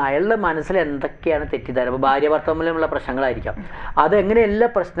എന്ന് പറയുന്ന അയാളുടെ മനസ്സിൽ എന്തൊക്കെയാണ് തെറ്റിദ്ധാരണ, ഇപ്പോൾ ഭാര്യ ഭർത്താവിലുള്ള പ്രശ്നങ്ങളായിരിക്കാം, അതെങ്ങനെ എല്ലാ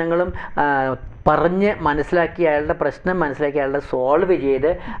പ്രശ്നങ്ങളും പറഞ്ഞ് മനസ്സിലാക്കി അയാളുടെ പ്രശ്നം മനസ്സിലാക്കി അയാളുടെ സോൾവ് ചെയ്ത്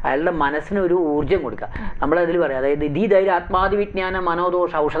അയാളുടെ മനസ്സിനൊരു ഊർജ്ജം കൊടുക്കുക. നമ്മളതിൽ പറയാം, അതായത് ധൈര്യം ആത്മാദി വിജ്ഞാനം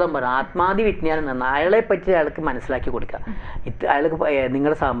മനോദോഷ ഔഷധം പറയാം. ആത്മാദി വിജ്ഞാനം എന്ന് അയാളെ പറ്റി അയാൾക്ക് മനസ്സിലാക്കി കൊടുക്കുക. അയാൾക്ക്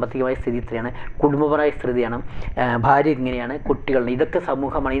നിങ്ങളുടെ സാമ്പത്തികമായ സ്ഥിതി ഇത്രയാണ്, കുടുംബപരമായ സ്ഥിതിയാണ്, ഭാര്യ ഇങ്ങനെയാണ്, കുട്ടികളുണ്ട്, ഇതൊക്കെ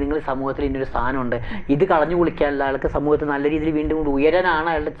സമൂഹമാണ്, നിങ്ങൾ സമൂഹത്തിൽ ഇന്നൊരു സ്ഥാനമുണ്ട്, ഇത് കളഞ്ഞു കുളിക്കാനുള്ള അയാൾക്ക് സമൂഹത്തിൽ നല്ല രീതിയിൽ വീണ്ടും ഉയരാനാണ്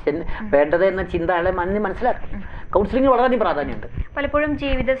അയാളുടെ വേണ്ടത് എന്ന ചിന്ത അയാളെ മനസ്സിലാക്കും. കൗൺസിലിംഗ് വളരെ പ്രാധാന്യമുണ്ട്. പലപ്പോഴും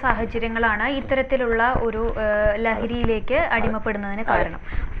ജീവിത സാഹചര്യങ്ങളാണ് ഇത്തരത്തിലുള്ള ഒരു ലഹരിയിലേക്ക് അടിമപ്പെടുന്നതിന് കാരണം.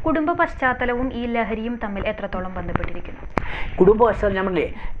 കുടുംബ പശ്ചാത്തലവും ഈ ലഹരിയും തമ്മിൽ എത്രത്തോളം ബന്ധപ്പെട്ടിരിക്കുന്നു? കുടുംബ പശ്ചാത്തലം ഞാൻ പറഞ്ഞില്ലേ,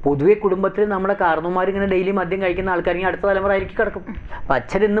 പൊതുവെ കുടുംബത്തിൽ നമ്മുടെ കാരണവന്മാർ ഇങ്ങനെ ഡെയിലി മദ്യം കഴിക്കുന്ന ആൾക്കാരെങ്കിൽ അടുത്ത തലമുറ ആയിരിക്കും കിടക്കും. അപ്പം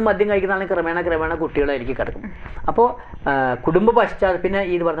അച്ഛൻ ഇന്നും മദ്യം കഴിക്കുന്ന ആണെങ്കിൽ ക്രമേണ കുട്ടികളായിരിക്കും കിടക്കും. അപ്പോൾ കുടുംബ പശ്ചാത്തലം, പിന്നെ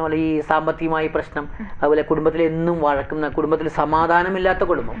ഇത് പറഞ്ഞ പോലെ ഈ സാമ്പത്തികമായി പ്രശ്നം, അതുപോലെ കുടുംബത്തിൽ എന്നും വഴക്കുന്ന, കുടുംബത്തിൽ സമാധാനമില്ലാത്ത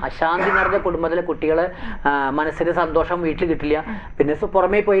കുടുംബം, അശാന്തി നിറഞ്ഞ കുടുംബത്തിലെ കുട്ടികൾ മനസ്സിന് സന്തോഷം വീട്ടിൽ കിട്ടില്ല, പിന്നെ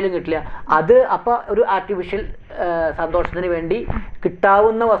പുറമേ പോയാലും കിട്ടില്ല. അത് അപ്പോൾ ഒരു ആർട്ടിഫിഷ്യൽ സന്തോഷത്തിന് വേണ്ടി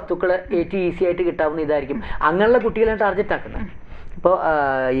കിട്ടാവുന്ന വസ്തുക്കൾ ഏറ്റവും ഈസി ആയിട്ട് കിട്ടാവുന്ന ഇതായിരിക്കും. അങ്ങനെയുള്ള കുട്ടികളെ ടാർഗറ്റ് ആക്കുന്നത്. ഇപ്പോൾ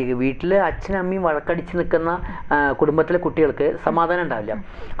ഈ വീട്ടിൽ അച്ഛനും അമ്മയും വഴക്കടിച്ച് നിൽക്കുന്ന കുടുംബത്തിലെ കുട്ടികൾക്ക് സമാധാനം ഉണ്ടാവില്ല.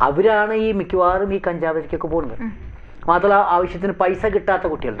 അവരാണ് ഈ മിക്കവാറും ഈ കഞ്ചാവിലേക്കൊക്കെ പോകുന്നത്. മാത്രമല്ല ആവശ്യത്തിന് പൈസ കിട്ടാത്ത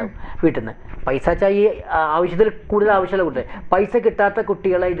കുട്ടികളുണ്ടാവും വീട്ടിൽ നിന്ന്. പൈസ വെച്ചാൽ ഈ ആവശ്യത്തിൽ കൂടുതൽ ആവശ്യമുള്ള കുട്ടികൾ, പൈസ കിട്ടാത്ത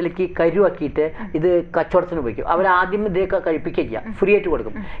കുട്ടികളെ ഇതിലേക്ക് കരുവാക്കിയിട്ട് ഇത് കച്ചവടത്തിന് ഉപയോഗിക്കും. അവരാദ്യം ഇതൊക്കെ കഴിപ്പിക്കുക ചെയ്യുക, ഫ്രീ ആയിട്ട്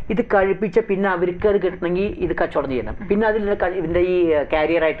കൊടുക്കും. ഇത് കഴിപ്പിച്ച പിന്നെ അവർക്ക് അത് കിട്ടണമെങ്കിൽ ഇത് കച്ചവടം ചെയ്യണം, പിന്നെ അതിൽ ഇതിൻ്റെ ഈ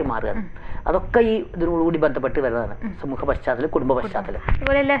കാരിയറായിട്ട് മാറുകയാണ്. അതൊക്കെ ഈ ഇതിനോടുകൂടി ബന്ധപ്പെട്ട് വരുന്നതാണ് സമൂഹ പശ്ചാത്തലം, കുടുംബ പശ്ചാത്തലം.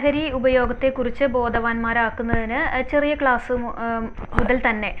 അതുപോലെ ലഹരി ഉപയോഗത്തെക്കുറിച്ച് ബോധവാന്മാരാക്കുന്നതിന് ചെറിയ ക്ലാസ് മുതൽ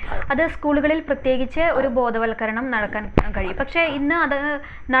തന്നെ അത് സ്കൂളുകളിൽ പ്രത്യേകിച്ച് ഒരു ബോധവൽക്കരണം നടക്കാൻ കഴിയും. പക്ഷേ ഇന്ന് അത്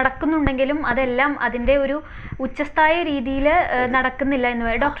നടക്കുന്നുണ്ടെങ്കിലും അതെല്ലാം അതിൻ്റെ ഒരു ഉച്ചസ്ഥായ രീതിയിൽ നടക്കുന്നില്ല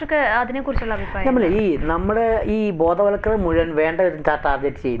എന്ന് ഡോക്ടർക്ക് അതിനെക്കുറിച്ചുള്ള അഭിപ്രായം? നമ്മുടെ ഈ ബോധവൽക്കരണം മുഴുവൻ വേണ്ട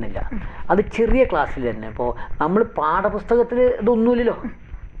ടാർഗറ്റ് ചെയ്യുന്നില്ല. അത് ചെറിയ ക്ലാസ്സിൽ തന്നെ. ഇപ്പോൾ നമ്മൾ പാഠപുസ്തകത്തിൽ ഇതൊന്നുമില്ലല്ലോ.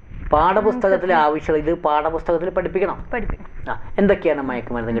 പാഠപുസ്തകത്തിലെ ആവശ്യം ഇത് പാഠപുസ്തകത്തിൽ പഠിപ്പിക്കണം. എന്തൊക്കെയാണ്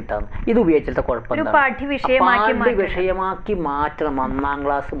മയക്കുമരുന്ന് കിട്ടാവുന്നത്, ഇത് ഉപയോഗിച്ചിട്ട് കുഴപ്പമില്ല, പാഠ്യവിഷയമാക്കി മാറ്റണം 1-ാം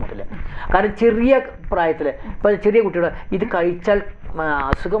ക്ലാസ് മുതൽ. കാരണം ചെറിയ പ്രായത്തിൽ ഇപ്പം ചെറിയ കുട്ടികൾ ഇത് കഴിച്ചാൽ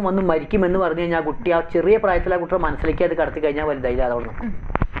അസുഖം വന്ന് മരിക്കുമെന്ന് പറഞ്ഞു കഴിഞ്ഞാൽ കുട്ടി ആ ചെറിയ പ്രായത്തിൽ ആ കുട്ടിയുടെ മനസ്സിലേക്ക് അത് കടത്തി കഴിഞ്ഞാൽ വലുതായില്ല. അതോടൊന്നും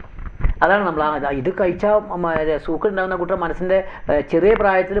അതാണ് നമ്മൾ ഇത് കഴിച്ചാൽ സൂക്കുണ്ടാകുന്ന കുട്ടിയുടെ മനസ്സിൻ്റെ ചെറിയ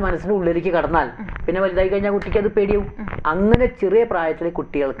പ്രായത്തിൽ മനസ്സിൻ്റെ ഉള്ളിലേക്ക് കടന്നാൽ പിന്നെ വലുതായി കഴിഞ്ഞാൽ കുട്ടിക്ക് അത് പേടിയാവും. അങ്ങനെ ചെറിയ പ്രായത്തിൽ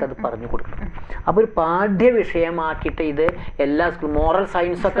കുട്ടികൾക്ക് അത് പറഞ്ഞു കൊടുക്കണം. അപ്പോൾ ഒരു പാഠ്യ വിഷയമാക്കിയിട്ട് ഇത് എല്ലാ സ്കൂളും, മോറൽ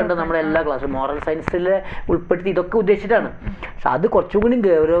സയൻസ് ഒക്കെ ഉണ്ട് നമ്മുടെ എല്ലാ ക്ലാസ്സിലും, മോറൽ സയൻസിൽ ഉൾപ്പെടുത്തി ഇതൊക്കെ ഉദ്ദേശിച്ചിട്ടാണ്. പക്ഷെ അത് കുറച്ചുകൂടി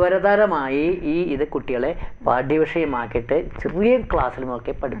ഗൗരവതരമായി ഇത് കുട്ടികളെ പാഠ്യവിഷയമാക്കിയിട്ട് ചെറിയ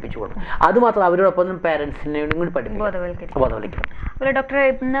ക്ലാസ്സിലുമൊക്കെ പഠിപ്പിച്ചു കൊടുക്കണം. അതുമാത്രം അവരോടൊപ്പം പേരൻസിനെയും കൂടി ബോധവൽക്കരിക്കണം. ഡോക്ടർ,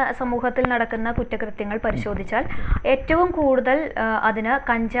 ഇന്ന് സമൂഹത്തിൽ നടക്കുന്ന കുറ്റകൃത്യങ്ങൾ പരിശോധിച്ചാൽ ഏറ്റവും കൂടുതൽ അതിന്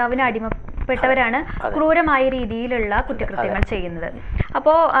കഞ്ചാവിന് അടിമപ്പെട്ടവരാണ് ക്രൂരമായ രീതിയിലുള്ള കുറ്റകൃത്യങ്ങൾ ചെയ്യുന്നത്.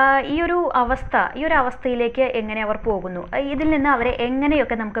 അപ്പോൾ ഈ ഒരു അവസ്ഥയിലേക്ക് എങ്ങനെ അവർ പോകുന്നു, ഇതിൽ നിന്ന് അവരെ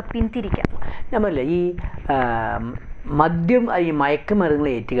എങ്ങനെയൊക്കെ നമുക്ക് പിന്തിരിക്കാം? നമ്മളല്ലേ ഈ മദ്യം ഈ മയക്കുമരുന്നുകൾ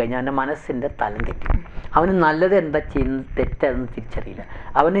ഏറ്റുകഴിഞ്ഞാൽ അവൻ്റെ മനസ്സിൻ്റെ തലം തെറ്റി. അവന് നല്ലത് എന്താ ചെയ്യുന്നത് തെറ്റതെന്ന് തിരിച്ചറിയില്ല.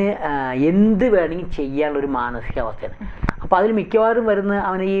 അവന് എന്ത് വേണമെങ്കിൽ ചെയ്യാനുള്ളൊരു മാനസികാവസ്ഥയാണ്. അപ്പോൾ അതിൽ മിക്കവാറും വരുന്ന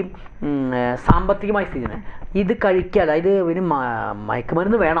അവന് ഈ സാമ്പത്തികമായ സ്ഥിതിയാണ്. ഇത് കഴിക്കുക, അതായത് ഇവന്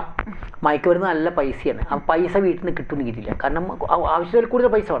മയക്കുമരുന്ന് വേണം, മയക്കുമരുന്ന് നല്ല പൈസയാണ്, ആ പൈസ വീട്ടിൽ നിന്ന് കിട്ടുമെന്ന് കിട്ടില്ല, കാരണം ആവശ്യത്തിൽ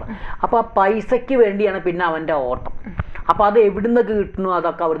കൂടുതൽ പൈസ വേണം. അപ്പോൾ ആ പൈസയ്ക്ക് വേണ്ടിയാണ് പിന്നെ അവൻ്റെ ഓട്ടം. അപ്പോൾ അത് എവിടെ നിന്നൊക്കെ കിട്ടുന്നു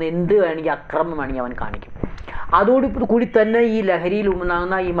അതൊക്കെ അവിടുന്ന് എന്ത് വേണമെങ്കിൽ അക്രമം വേണമെങ്കിൽ അവൻ കാണിക്കും. അതോടുകൂടി തന്നെ ഈ ലഹരിയിൽ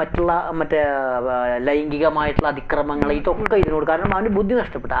ഉണ്ടാകുന്ന ഈ മറ്റേ ലൈംഗികമായിട്ടുള്ള അതിക്രമങ്ങൾ ഇതൊക്കെ ഇതിനോട്, കാരണം അവൻ്റെ ബുദ്ധി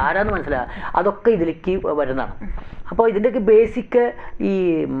നഷ്ടപ്പെട്ടു, ആരാന്ന് മനസ്സിലാകുക, അതൊക്കെ ഇതിലേക്ക് വരുന്നതാണ്. അപ്പോൾ ഇതിൻ്റെയൊക്കെ ബേസിക് ഈ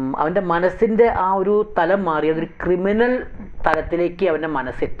അവൻ്റെ മനസ്സിൻ്റെ ആ ഒരു തലം മാറി അതൊരു ക്രിമിനൽ തലത്തിലേക്ക് അവൻ്റെ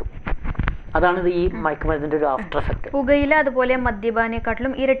മനസ്സെത്തും. അതാണ് ഇത് ഈ മയക്കുമരുന്നിൻ്റെ ഒരു ആഫ്റ്റർ എഫക്റ്റ്. പുകയില അതുപോലെ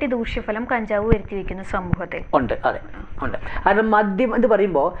മദ്യപാനേക്കാട്ടിലും ഇരട്ടി ദൂഷ്യഫലം കഞ്ചാവ് വരുത്തി വയ്ക്കുന്നു സമൂഹത്തിൽ. ഉണ്ട്, അതെ ഉണ്ട്. കാരണം മദ്യം എന്ന്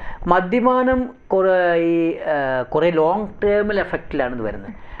പറയുമ്പോൾ മദ്യപാനം കുറേ ലോങ് ടേമിൽ എഫക്റ്റിലാണ് ഇത്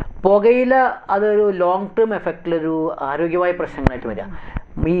വരുന്നത്. പുകയില അതൊരു ലോങ് ടേം എഫക്റ്റിലൊരു ആരോഗ്യമായ പ്രശ്നങ്ങളായിട്ട് വരിക.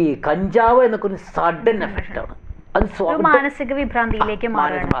 ഈ കഞ്ചാവ് എന്നൊക്കെ ഒരു സഡൻ എഫക്റ്റാണ്. അത് മാനസിക വിഭ്രാന്തിയിലേക്ക്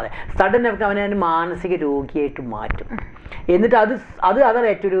അതെ, സഡൻ എഫക്റ്റ് അവനെ മാനസിക രോഗിയായിട്ട് മാറ്റും. എന്നിട്ട് അതാണ്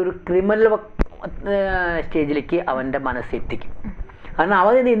ഏറ്റവും ഒരു ക്രിമിനൽ സ്റ്റേജിലേക്ക് അവൻ്റെ മനസ്സെത്തിക്കും. കാരണം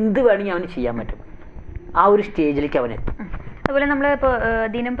അവന് എന്ത് വേണമെങ്കിൽ അവന് ചെയ്യാൻ പറ്റും. ആ ഒരു സ്റ്റേജിലേക്ക് അവനെത്തും. അതുപോലെ നമ്മൾ ഇപ്പോൾ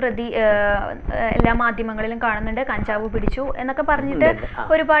ദിനം പ്രതി എല്ലാ മാധ്യമങ്ങളിലും കാണുന്നുണ്ട് കഞ്ചാവ് പിടിച്ചു എന്നൊക്കെ പറഞ്ഞിട്ട്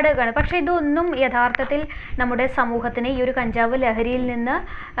ഒരുപാട് കാണും. പക്ഷെ ഇതൊന്നും യഥാർത്ഥത്തിൽ നമ്മുടെ സമൂഹത്തിന് ഈ ഒരു കഞ്ചാവ് ലഹരിയിൽ നിന്ന്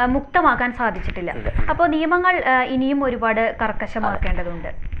മുക്തമാക്കാൻ സാധിച്ചിട്ടില്ല. അപ്പോൾ നിയമങ്ങൾ ഇനിയും ഒരുപാട്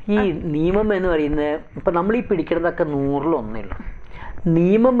കർക്കശമാക്കേണ്ടതുണ്ട്. ഈ നിയമം എന്ന് പറയുന്നത് ഇപ്പം നമ്മൾ ഈ പിടിക്കുന്നതൊക്കെ 100-ൽ 1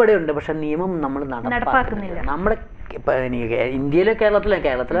 നിയമം ഇവിടെ ഉണ്ട്, പക്ഷെ നിയമം നമ്മൾ നടപ്പാക്കുന്നില്ല. നമ്മുടെ ഇപ്പം ഇന്ത്യയിലെ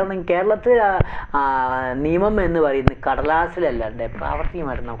കേരളത്തിലാണെങ്കിൽ കേരളത്തിൽ നിയമം എന്ന് പറയുന്നത് കടലാസിലല്ലാണ്ട്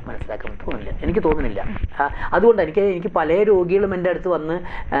പ്രാവർത്തികമായിട്ട് നമുക്ക് മനസ്സിലാക്കാൻ തോന്നുന്നില്ല, എനിക്ക് തോന്നുന്നില്ല. അതുകൊണ്ട് എനിക്ക് പല രോഗികളും എൻ്റെ അടുത്ത് വന്ന്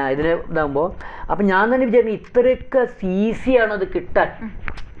ഇതിന് ഇതാകുമ്പോൾ അപ്പം ഞാൻ തന്നെ വിചാരിക്കും ഇത്രയൊക്കെ ഈസിയാണോ അത് കിട്ടാൻ.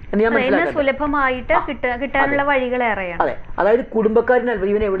 സുലഭമായിട്ട് കിട്ടാനുള്ള വഴികളേറെയാണ്. അതെ, അതായത് കുടുംബക്കാരനല്ല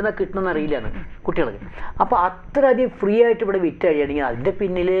ഇവൻ എവിടുന്ന കിട്ടണമെന്ന് അറിയില്ലാന്ന് കുട്ടികൾക്ക്. അപ്പോൾ അത്രയധികം ഫ്രീ ആയിട്ട് ഇവിടെ വിറ്റ് കഴിയണമെങ്കിൽ അതിൻ്റെ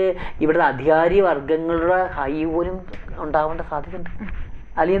പിന്നിൽ ഇവിടുത്തെ അധികാരി വർഗങ്ങളുടെ ഹൈ പോലും ഉണ്ടാവേണ്ട സാധ്യതയുണ്ട്.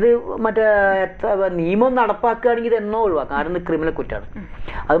 അല്ലെങ്കിൽ ഇത് മറ്റേ നിയമം നടപ്പാക്കുകയാണെങ്കിൽ ഇത് എന്നോ ഒഴിവാക്കാം. കാരണം ഇത് ക്രിമിനൽ കുറ്റമാണ്.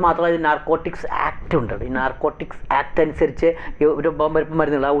 അത് മാത്രമല്ല ഇത് നാർക്കോട്ടിക്സ് ആക്ട് ഉണ്ട്. ഈ നാർക്കോട്ടിക്സ് ആക്ട് അനുസരിച്ച് ഒരു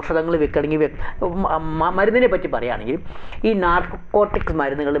മരുന്നുകൾ ഔഷധങ്ങൾ വിൽക്കണമെങ്കിൽ മരുന്നിനെ പറ്റി പറയുകയാണെങ്കിൽ ഈ നാർക്കോട്ടിക്സ്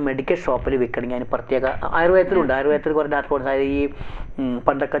മരുന്നുകൾ മെഡിക്കൽ ഷോപ്പിൽ വിൽക്കണമെങ്കിൽ അതിന് പ്രത്യേക ആയുർവേദത്തിൽ കുറേ നാർക്കോട്ടിക്സ്, അതായത് ഈ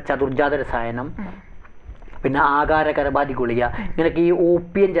പണ്ടൊക്കെ ചതുർജാത രസായനം, പിന്നെ ആകാരകരബാധി ഗുളിക, ഇങ്ങനെയൊക്കെ ഈ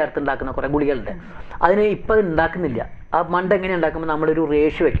ഓപ്പിയം ചേർത്തുണ്ടാക്കുന്ന കുറേ ഗുളികളുണ്ട്. അതിന് ഇപ്പം ഉണ്ടാക്കുന്നില്ല. ആ മണ്ട് എങ്ങനെ ഉണ്ടാക്കുമ്പോൾ നമ്മളൊരു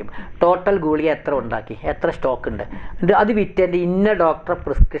റേഷ്യോ വയ്ക്കും. ടോട്ടൽ ഗുളിക എത്ര ഉണ്ടാക്കി, എത്ര സ്റ്റോക്ക് ഉണ്ട്, എന്നിട്ട് അത് വിറ്റേൻ്റെ ഇന്ന ഡോക്ടറെ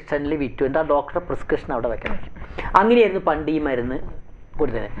പ്രിസ്ക്രിപ്ഷനിൽ വിറ്റു, എന്നിട്ട് ആ ഡോക്ടറെ പ്രിസ്ക്രിപ്ഷൻ അവിടെ വെക്കണം. അങ്ങനെയായിരുന്നു പണ്ട് ഈ മരുന്ന്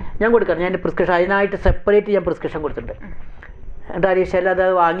കൊടുത്തത്. ഞാൻ കൊടുക്കാം, ഞാൻ പ്രിസ്ക്രിപ്ഷൻ അതിനായിട്ട് സെപ്പറേറ്റ് ഞാൻ പ്രിസ്ക്രിപ്ഷൻ കൊടുത്തിട്ടുണ്ട്. എന്നിട്ട് അരീക്ഷയിൽ അത്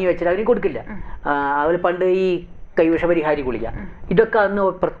വാങ്ങി വെച്ചിട്ട് അവന് കൊടുക്കില്ല. അവർ പണ്ട് ഈ കൈവിഷപരിഹാരി ഗുളിക ഇതൊക്കെ അന്ന്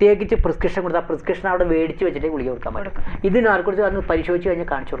പ്രത്യേകിച്ച് പ്രിസ്ക്രിപ്ഷൻ കൊടുത്താൽ പ്രിസ്ക്രിപ്ഷൻ അവിടെ മേടിച്ച് വെച്ചിട്ടേ ഗുളിക കൊടുക്കാൻ പറ്റും. ഇത് നാർക്കോട്ടിക്സ് അന്ന് പരിശോധിച്ച് കഴിഞ്ഞാൽ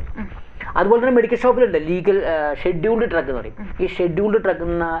കാണിച്ചു കൊടുക്കും. അതുപോലെ തന്നെ മെഡിക്കൽ ഷോപ്പിലുണ്ട് ലീഗൽ ഷെഡ്യൂൾഡ് ഡ്രഗ് എന്ന് പറയും. ഈ ഷെഡ്യൂൾഡ് ഡ്രഗ്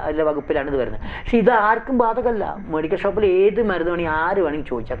എന്ന വകുപ്പിലാണ് ഇത് വരുന്നത്. പക്ഷെ ഇത് ആർക്കും ബാധകമല്ല. മെഡിക്കൽ ഷോപ്പിൽ ഏത് മരുന്ന് വേണമെങ്കിൽ ആര് വേണമെങ്കിൽ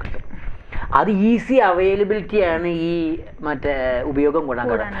ചോദിച്ചാൽ കിട്ടും. അത് ഈസി അവൈലബിലിറ്റിയാണ് ഈ മറ്റേ ഉപയോഗം കൂടാൻ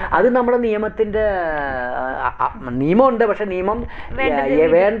കാരണം. അത് നമ്മുടെ നിയമത്തിൻ്റെ നിയമമുണ്ട്, പക്ഷെ നിയമം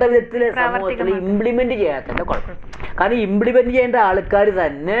വേണ്ട വിധത്തിൽ സമൂഹത്തിൽ ഇംപ്ലിമെന്റ് ചെയ്യാത്തതിൻ്റെ കുഴപ്പം. കാരണം ഇംപ്ലിമെന്റ് ചെയ്യേണ്ട ആൾക്കാർ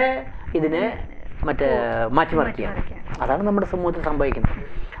തന്നെ ഇതിനെ മാറ്റിമറിക്കുകയാണ്. അതാണ് നമ്മുടെ സമൂഹത്തിൽ സംഭവിക്കുന്നത്.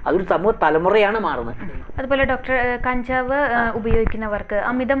 അതൊരു സമൂഹ തലമുറയാണ് മാറുന്നത്. അതുപോലെ ഡോക്ടർ, കഞ്ചാവ് ഉപയോഗിക്കുന്നവർക്ക്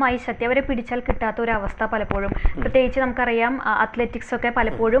അമിതമായി ശക്തി അവരെ പിടിച്ചാൽ കിട്ടാത്ത ഒരു അവസ്ഥ പലപ്പോഴും, പ്രത്യേകിച്ച് നമുക്കറിയാം അത്ലറ്റിക്സ് ഒക്കെ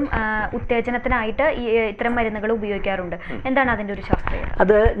പലപ്പോഴും ഉത്തേജനത്തിനായിട്ട് ഇത്തരം മരുന്നുകൾ ഉപയോഗിക്കാറുണ്ട്. എന്താണ് അതിൻ്റെ ഒരു ശാസ്ത്രീയം?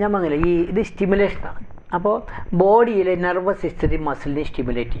 അത് ഞാൻ പറഞ്ഞില്ല, ഇത് സ്റ്റിമുലേഷനാണ്. അപ്പോൾ ബോഡിയിലെ നെർവസ് സിസ്റ്റത്തിൽ മസിലിനെ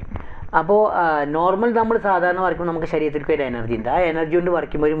സ്റ്റിമുലേറ്റ് ചെയ്യും. അപ്പോൾ നോർമൽ നമ്മൾ സാധാരണ വരയ്ക്കുമ്പോൾ നമുക്ക് ശരീരത്തിലേക്ക് ഒരു എനർജി ഉണ്ട്. ആ എനർജി കൊണ്ട്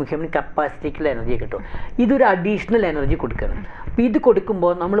വരയ്ക്കുമ്പോൾ ഒരു മുഖ്യം കപ്പാസിറ്റിക്കുള്ള എനർജി കിട്ടും. ഇതൊരു അഡീഷണൽ എനർജി കൊടുക്കണം. അപ്പോൾ ഇത്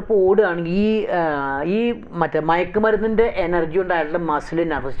കൊടുക്കുമ്പോൾ നമ്മളിപ്പോൾ ഓടുകയാണെങ്കിൽ ഈ മറ്റേ മയക്കുമരുന്നിൻ്റെ എനർജി കൊണ്ട് അയാളുടെ മസിൽ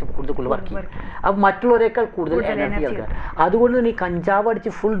നെർവസ് കൂടുതൽ വർക്ക് ചെയ്യും. അപ്പോൾ മറ്റുള്ളവരെക്കാൾ കൂടുതൽ എനർജി കൊടുക്കണം. അതുകൊണ്ട് തന്നെ ഈ കഞ്ചാവ്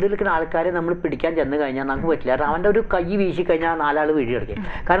അടിച്ച് ഫുൾ ഇതിലെടുക്കുന്ന ആൾക്കാരെ നമ്മൾ പിടിക്കാൻ ചെന്ന് കഴിഞ്ഞാൽ നമുക്ക് പറ്റില്ല. കാരണം അവൻ്റെ ഒരു കൈ വീശി കഴിഞ്ഞാൽ 4 ആൾ വീഴി കിടക്കും.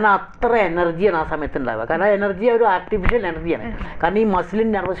 കാരണം അത്ര എനർജിയാണ് ആ സമയത്ത് ഉണ്ടാവുക. കാരണം എനർജി ഒരു ആർട്ടിഫിഷ്യൽ എനർജിയാണ്. കാരണം ഈ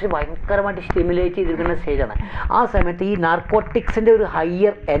മസിലിൻ നെർവസ് ഭയങ്കരമായിട്ട് സ്റ്റിമുലേറ്റ് ചെയ്തിരിക്കുന്ന സ്റ്റേജാണ്. ആ സമയത്ത് ഈ നാർക്കോട്ടിക്സിൻ്റെ ഒരു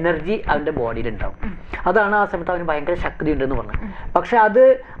ഹയർ എനർജി അവൻ്റെ ബോഡിയിലുണ്ടാവും. അതാണ് ആ സമയത്ത് അവന് ഭയങ്കര ശക്തി ഉണ്ടെന്ന് പറഞ്ഞത്. പക്ഷെ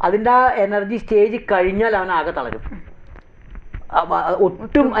അതിൻ്റെ ആ എനർജി സ്റ്റേജ് കഴിഞ്ഞാൽ അവൻ ആകെ തളരും.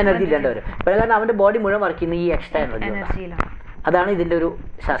 ഒട്ടും എനർജി ഇല്ലാണ്ട് വരും. കാരണം അവൻ്റെ ബോഡി മുഴുവൻ വർക്ക് ചെയ്യുന്ന ഈ എക്സ്ട്രാ എനർജി. അതാണ് ഇതിൻ്റെ ഒരു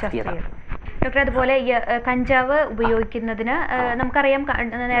ശാസ്ത്രീയത. ഡോക്ടർ, അതുപോലെ കഞ്ചാവ് ഉപയോഗിക്കുന്നതിന് നമുക്കറിയാം,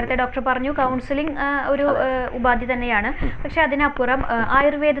 നേരത്തെ ഡോക്ടർ പറഞ്ഞു കൗൺസിലിംഗ് ഒരു ഉപാധി തന്നെയാണ്. പക്ഷെ അതിനപ്പുറം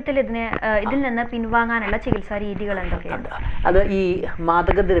ആയുർവേദത്തിൽ ഇതിൽ നിന്ന് പിൻവാങ്ങാനുള്ള ചികിത്സാ രീതികൾ എന്തൊക്കെയാണ്? അത് ഈ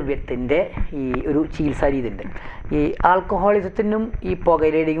മാദകദ്രവ്യത്തിൻ്റെ ഈ ഒരു ചികിത്സാ രീതി ഉണ്ട്. ഈ ആൽക്കഹോളിസത്തിനും ഈ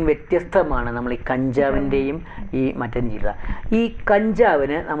പുകയിലയുടെയും വ്യത്യസ്തമാണ് നമ്മൾ ഈ കഞ്ചാവിൻ്റെയും ഈ മറ്റേ ചികിത്സ. ഈ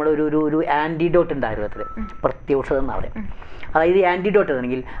കഞ്ചാവിന് നമ്മളൊരു ആൻറ്റിഡോട്ട് ഉണ്ട് ആയുർവേദത്തിൽ, പ്രത്യൗഷധം എന്നാണ് പറയുക. അതായത് ആൻറ്റിഡോട്ട്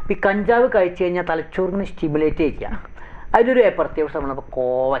ആണെങ്കിൽ ഈ കഞ്ചാവ് കഴിച്ചു കഴിഞ്ഞാൽ തലച്ചോറിന് സ്റ്റിമുലേറ്റ് ചെയ്യുക. അതിലൊരു പ്രത്യേക നമ്മൾ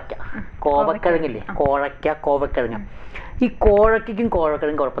കോവക്കിഴങ്ങില്ലേ, കോവക്കിഴങ്ങ്. ഈ കോഴക്കും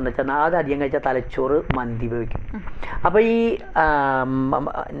കുഴപ്പമെന്ന് വെച്ചാൽ അത് അധികം കഴിച്ചാൽ തലച്ചോറ് മന്ദീഭവിക്കും. അപ്പോൾ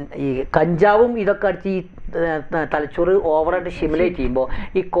ഈ കഞ്ചാവും ഇതൊക്കെ അടിച്ച് ഈ തലച്ചോറ് ഓവറായിട്ട് സ്റ്റിമുലേറ്റ് ചെയ്യുമ്പോൾ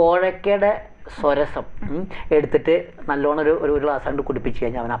ഈ കോഴക്കയുടെ സ്വരസം എടുത്തിട്ട് നല്ലോണം ഒരു ഗ്ലാസ് കൊണ്ട് കുടിപ്പിച്ച്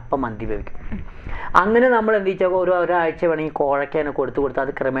കഴിഞ്ഞാൽ അവൻ അപ്പം മന്ദീഭവിക്കും. അങ്ങനെ നമ്മൾ എന്ത് വെച്ചാൽ ഒരാഴ്ച വേണമെങ്കിൽ കോഴക്കേനെ കൊടുത്ത്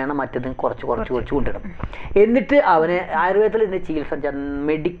അത് ക്രമേണ മറ്റതും കുറച്ച് കൊണ്ടിടും. എന്നിട്ട് അവന് ആയുർവേദത്തിൽ ഇതിൻ്റെ ചികിത്സ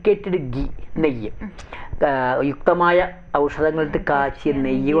മെഡിക്കേറ്റഡ് ഗീ, നെയ്യ്, യുക്തമായ ഔഷധങ്ങളിട്ട് കാച്ചിയ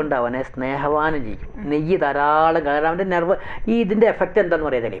നെയ്യ് കൊണ്ട് അവനെ സ്നേഹവാനം ചെയ്യും. നെയ്യ് ധാരാളം, കാരണം അവൻ്റെ നെർവ് ഇതിൻ്റെ എഫക്റ്റ് എന്താണെന്ന്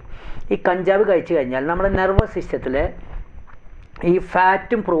പറയുന്നത്, ഈ കഞ്ചാവ് കഴിച്ചു കഴിഞ്ഞാൽ നമ്മുടെ നെർവസ് സിസ്റ്റത്തിലെ ഈ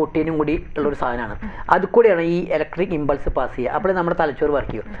ഫാറ്റും പ്രോട്ടീനും കൂടി ഉള്ളൊരു സാധനമാണ്. അത് കൂടെയാണ് ഈ ഇലക്ട്രിക് ഇമ്പൾസ് പാസ് ചെയ്യുക. അപ്പോൾ നമ്മുടെ തലച്ചോറ്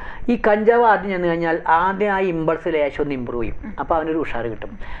വർക്ക് ചെയ്യും. ഈ കഞ്ചാവ് ആദ്യം ചെന്ന് കഴിഞ്ഞാൽ ആദ്യം ആ ഇമ്പൾസ് ലേശം ഒന്ന് ഇമ്പ്രൂവ് ചെയ്യും. അപ്പോൾ അവനൊരു ഉഷാറ്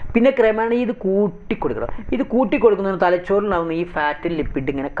കിട്ടും. പിന്നെ ക്രമേണ ഇത് കൂട്ടിക്കൊടുക്കണം. ഇത് കൂട്ടിക്കൊടുക്കുന്നതിന് തലച്ചോറിലാവുന്ന ഈ ഫാറ്റ്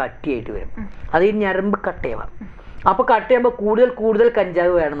ലിപ്പിഡ് ഇങ്ങനെ കട്ടിയായിട്ട് വരും. അത് ഈ ഞരമ്പ് കട്ടയാവാം. അപ്പോൾ കട്ട് ചെയ്യുമ്പോൾ കൂടുതൽ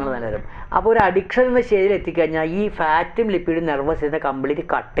കഞ്ചാവ് വേണമെന്നുള്ള നിലവരും. അപ്പോൾ ഒരു അഡിക്ഷൻ എന്ന സ്റ്റേജിൽ എത്തിക്കഴിഞ്ഞാൽ ഈ ഫാറ്റും ലിപ്പിഡും നെർവസ് സിസ്റ്റം കംപ്ലീറ്റ്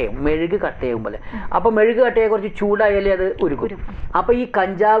കട്ട് ചെയ്യും, മെഴുക് കട്ട് ചെയ്യും പോലെ. അപ്പോൾ മെഴുക് കട്ട് ചെയ്യാൻ കുറച്ച് ചൂടായാലേ അത് ഉരുകും. അപ്പോൾ ഈ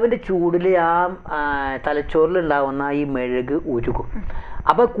കഞ്ചാവിൻ്റെ ചൂടിൽ ആ തലച്ചോറിലുണ്ടാവുന്ന ഈ മെഴുക് ഉരുകും.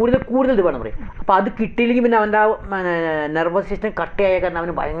 അപ്പോൾ കൂടുതൽ ഇത് വേണം പറയും. അപ്പോൾ അത് കിട്ടിയില്ലെങ്കിൽ പിന്നെ അവൻ്റെ നെർവസ് സിസ്റ്റം കട്ടയായ കാരണം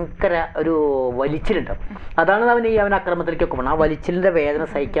അവന് ഭയങ്കര ഒരു വലിച്ചിലുണ്ടാവും. അതാണ് അവൻ അക്രമത്തിലേക്കൊക്കെ പോകണം. ആ വലിച്ചിലിൻ്റെ വേദന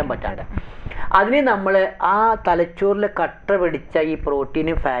സഹിക്കാൻ പറ്റാണ്ട് അതിനെ നമ്മൾ ആ തലച്ചോറിൽ കട്ട പിടിച്ച ഈ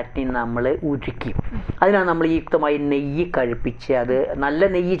പ്രോട്ടീനും ഫാറ്റിനും നമ്മൾ ഉരുക്കി, അതിനാണ് നമ്മൾ ഈ യുക്തമായി നെയ്യ് കഴിപ്പിച്ച് അത് നല്ല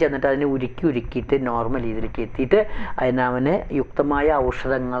നെയ്യ് ചെന്നിട്ട് അതിനെ ഉരുക്കിയിട്ട് നോർമൽ രീതിയിലേക്ക് എത്തിയിട്ട് അവന് യുക്തമായ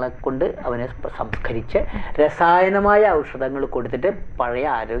ഔഷധങ്ങളെ കൊണ്ട് അവനെ സംസ്കരിച്ച് രസായനമായ ഔഷധങ്ങൾ കൊടുത്തിട്ട് പഴയ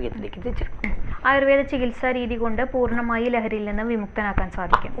ആരോഗ്യത്തിലേക്ക് എത്തിച്ചിരിക്കും. ആയുർവേദ ചികിത്സാ രീതി കൊണ്ട് പൂർണ്ണമായി ലഹരിയിൽ നിന്ന് വിമുക്തനാക്കാൻ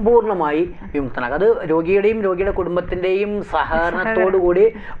സാധിക്കും. പൂർണ്ണമായി വിമുക്തനാക്കാം. അത് രോഗിയുടെ കുടുംബത്തിൻ്റെയും സഹകരണത്തോടു കൂടി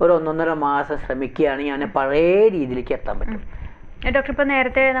ഒരു 1.5 മാസം ശ്രമിക്കുകയാണെങ്കിൽ അവനെ പഴയ രീതിയിലേക്ക് എത്താൻ പറ്റും. ഡോക്ടർ, ഇപ്പോൾ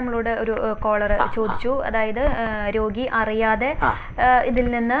നേരത്തെ നമ്മളോട് ഒരു കോളർ ചോദിച്ചു, അതായത് രോഗി അറിയാതെ ഇതിൽ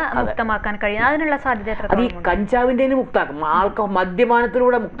നിന്ന് മുക്തമാക്കാൻ കഴിയും, അതിനുള്ള സാധ്യത എത്ര? അത് ഈ കഞ്ചാവിൻ്റെ മുക്തമാക്കും, ആൾക്ക്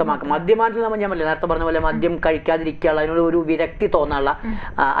മദ്യപാനത്തിലൂടെ മുക്തമാക്കും. മദ്യപാനത്തിൽ നമ്മൾ ഞാൻ നേരത്തെ പറഞ്ഞ പോലെ മദ്യം കഴിക്കാതിരിക്കുക, അതിനോട് ഒരു വിരക്തി തോന്നാനുള്ള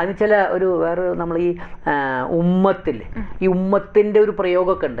അതിന് ചില വേറെ നമ്മൾ ഈ ഉമ്മത്തിൻ്റെ ഒരു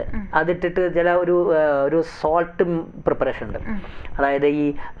പ്രയോഗമൊക്കെ ഉണ്ട്. അതിട്ടിട്ട് ചില ഒരു സോൾട്ട് പ്രിപ്പറേഷൻ ഉണ്ട്. അതായത് ഈ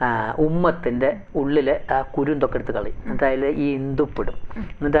ഉമ്മത്തിൻ്റെ ഉള്ളിൽ കുരുന്തൊക്കെ എടുത്ത് കളയും, അതായത് ഈ ഇന്ദുപ്പിടും,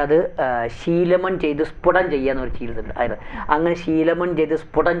 എന്നിട്ട് അത് ശീലമൺ ചെയ്ത് സ്ഫുടം ചെയ്യാന്നൊരു ചികിത്സയുണ്ട്. അതായത് അങ്ങനെ ശീലമൺ ചെയ്ത്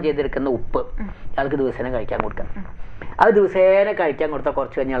സ്ഫുടം ചെയ്തെടുക്കുന്ന ഉപ്പ് അയാൾക്ക് ദിവസേന കഴിക്കാൻ കൊടുക്കാം. അത് ദിവസേന കഴിക്കാൻ കൊടുത്താൽ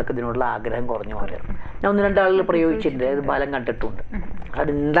കുറച്ച് കഴിഞ്ഞാൽ ആൾക്ക് ഇതിനോടുള്ള ആഗ്രഹം കുറഞ്ഞു പോലും. ഞാൻ 1-2 ആളുകൾ പ്രയോഗിച്ചിട്ടുണ്ട്, അത് ഫലം കണ്ടിട്ടുണ്ട്.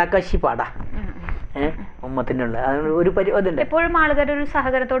 അത് ഉണ്ടാക്കാശി പാടാ ഉമ്മത്തിൻ്റെ ഉള്ള ഒരു പരിപാടി. എപ്പോഴും ആളുകളുടെ ഒരു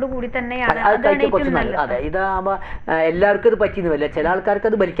സഹകരണത്തോടു കൂടി തന്നെയാണ്. അതെ, ഇതാകുമ്പോൾ എല്ലാവർക്കും ഇത് പറ്റിയെന്നില്ല, ചില ആൾക്കാർക്ക്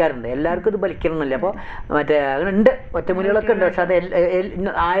അത് ബലിക്കാറുണ്ട്, എല്ലാവർക്കും ഇത് ബലിക്കണമെന്നില്ല. അപ്പോൾ മറ്റേ അങ്ങനെ ഉണ്ട്, ഒറ്റമൂലികളൊക്കെ ഉണ്ട്. പക്ഷെ അത്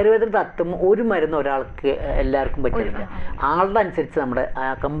ആയുർവേദത്തിൽ തത്തും ഒരു മരുന്ന് ഒരാൾക്ക് എല്ലാവർക്കും പറ്റില്ല. ആളുടെ അനുസരിച്ച് നമ്മുടെ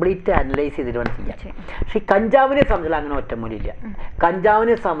കംപ്ലീറ്റ് അനലൈസ് ചെയ്തിട്ട് വേണം ചെയ്യാൻ. പക്ഷെ ഈ കഞ്ചാവിനെ സംബന്ധിച്ചുള്ള അങ്ങനെ ഒറ്റമൂലില്ല.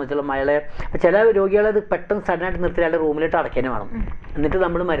 കഞ്ചാവിനെ സംബന്ധിച്ചുള്ള അയാളെ ചില രോഗികളത് പെട്ടെന്ന് സഡനായിട്ട് നിർത്തി അയാളുടെ റൂമിലിട്ട് അടയ്ക്കാനും വേണം, എന്നിട്ട്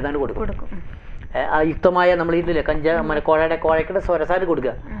നമ്മൾ മരുന്നാണ്ട് കൊടുക്കും. യുക്തമായ നമ്മൾ ഇതില്ലേ കോഴക്കയുടെ സ്വരസാന്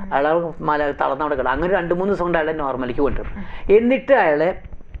കൊടുക്കുക, അയാളെ തളർന്നവിടെ കിടക്കുക. അങ്ങനെ 2-3 ദിവസം കൊണ്ട് അയാളെ നോർമലിക്ക് കൊണ്ടുവരും. എന്നിട്ട് അയാളെ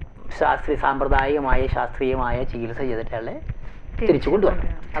ശാസ്ത്രീയമായ ചികിത്സ ചെയ്തിട്ട് അയാളെ തിരിച്ചു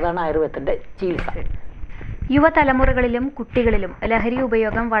കൊണ്ടുവരണം. അതാണ് ആയുർവേദത്തിൻ്റെ ചികിത്സ. യുവതലമുറകളിലും കുട്ടികളിലും ലഹരി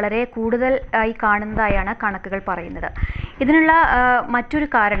ഉപയോഗം വളരെ കൂടുതൽ ആയി കാണുന്നതായാണ് കണക്കുകൾ പറയുന്നത്. ഇതിനുള്ള മറ്റൊരു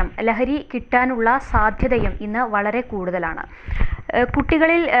കാരണം ലഹരി കിട്ടാനുള്ള സാധ്യതയും ഇന്ന് വളരെ കൂടുതലാണ്.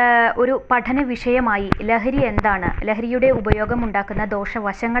 കുട്ടികളിൽ ഒരു പഠന വിഷയമായി ലഹരി എന്താണ്, ലഹരിയുടെ ഉപയോഗം ഉണ്ടാക്കുന്ന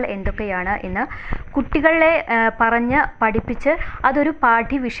ദോഷവശങ്ങൾ എന്തൊക്കെയാണ് എന്ന് കുട്ടികളെ പറഞ്ഞ് പഠിപ്പിച്ച് അതൊരു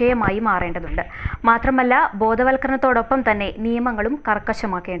പാഠ്യവിഷയമായി മാറേണ്ടതുണ്ട്. മാത്രമല്ല ബോധവൽക്കരണത്തോടൊപ്പം തന്നെ നിയമങ്ങളും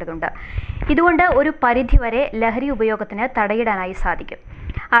കർക്കശമാക്കേണ്ടതുണ്ട്. ഇതുകൊണ്ട് ഒരു പരിധിവരെ ലഹരി ഉപയോഗത്തിന് തടയിടാനായി സാധിക്കും.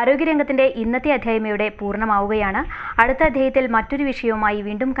 ആരോഗ്യരംഗത്തിൻ്റെ ഇന്നത്തെ അധ്യായം ഇവിടെ പൂർണ്ണമാവുകയാണ്. അടുത്ത അധ്യായത്തിൽ മറ്റൊരു വിഷയവുമായി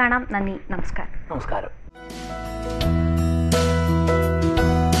വീണ്ടും കാണാം. നന്ദി, നമസ്കാരം.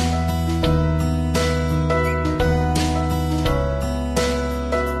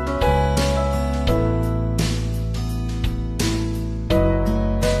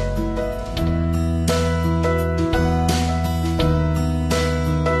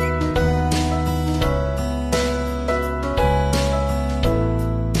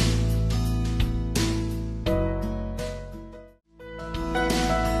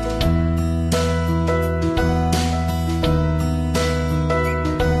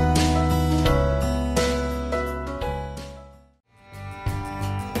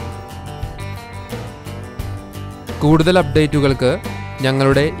 കൂടുതൽ അപ്ഡേറ്റുകൾക്ക്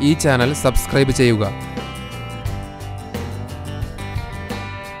ഞങ്ങളുടെ ഈ ചാനൽ സബ്സ്ക്രൈബ് ചെയ്യുക.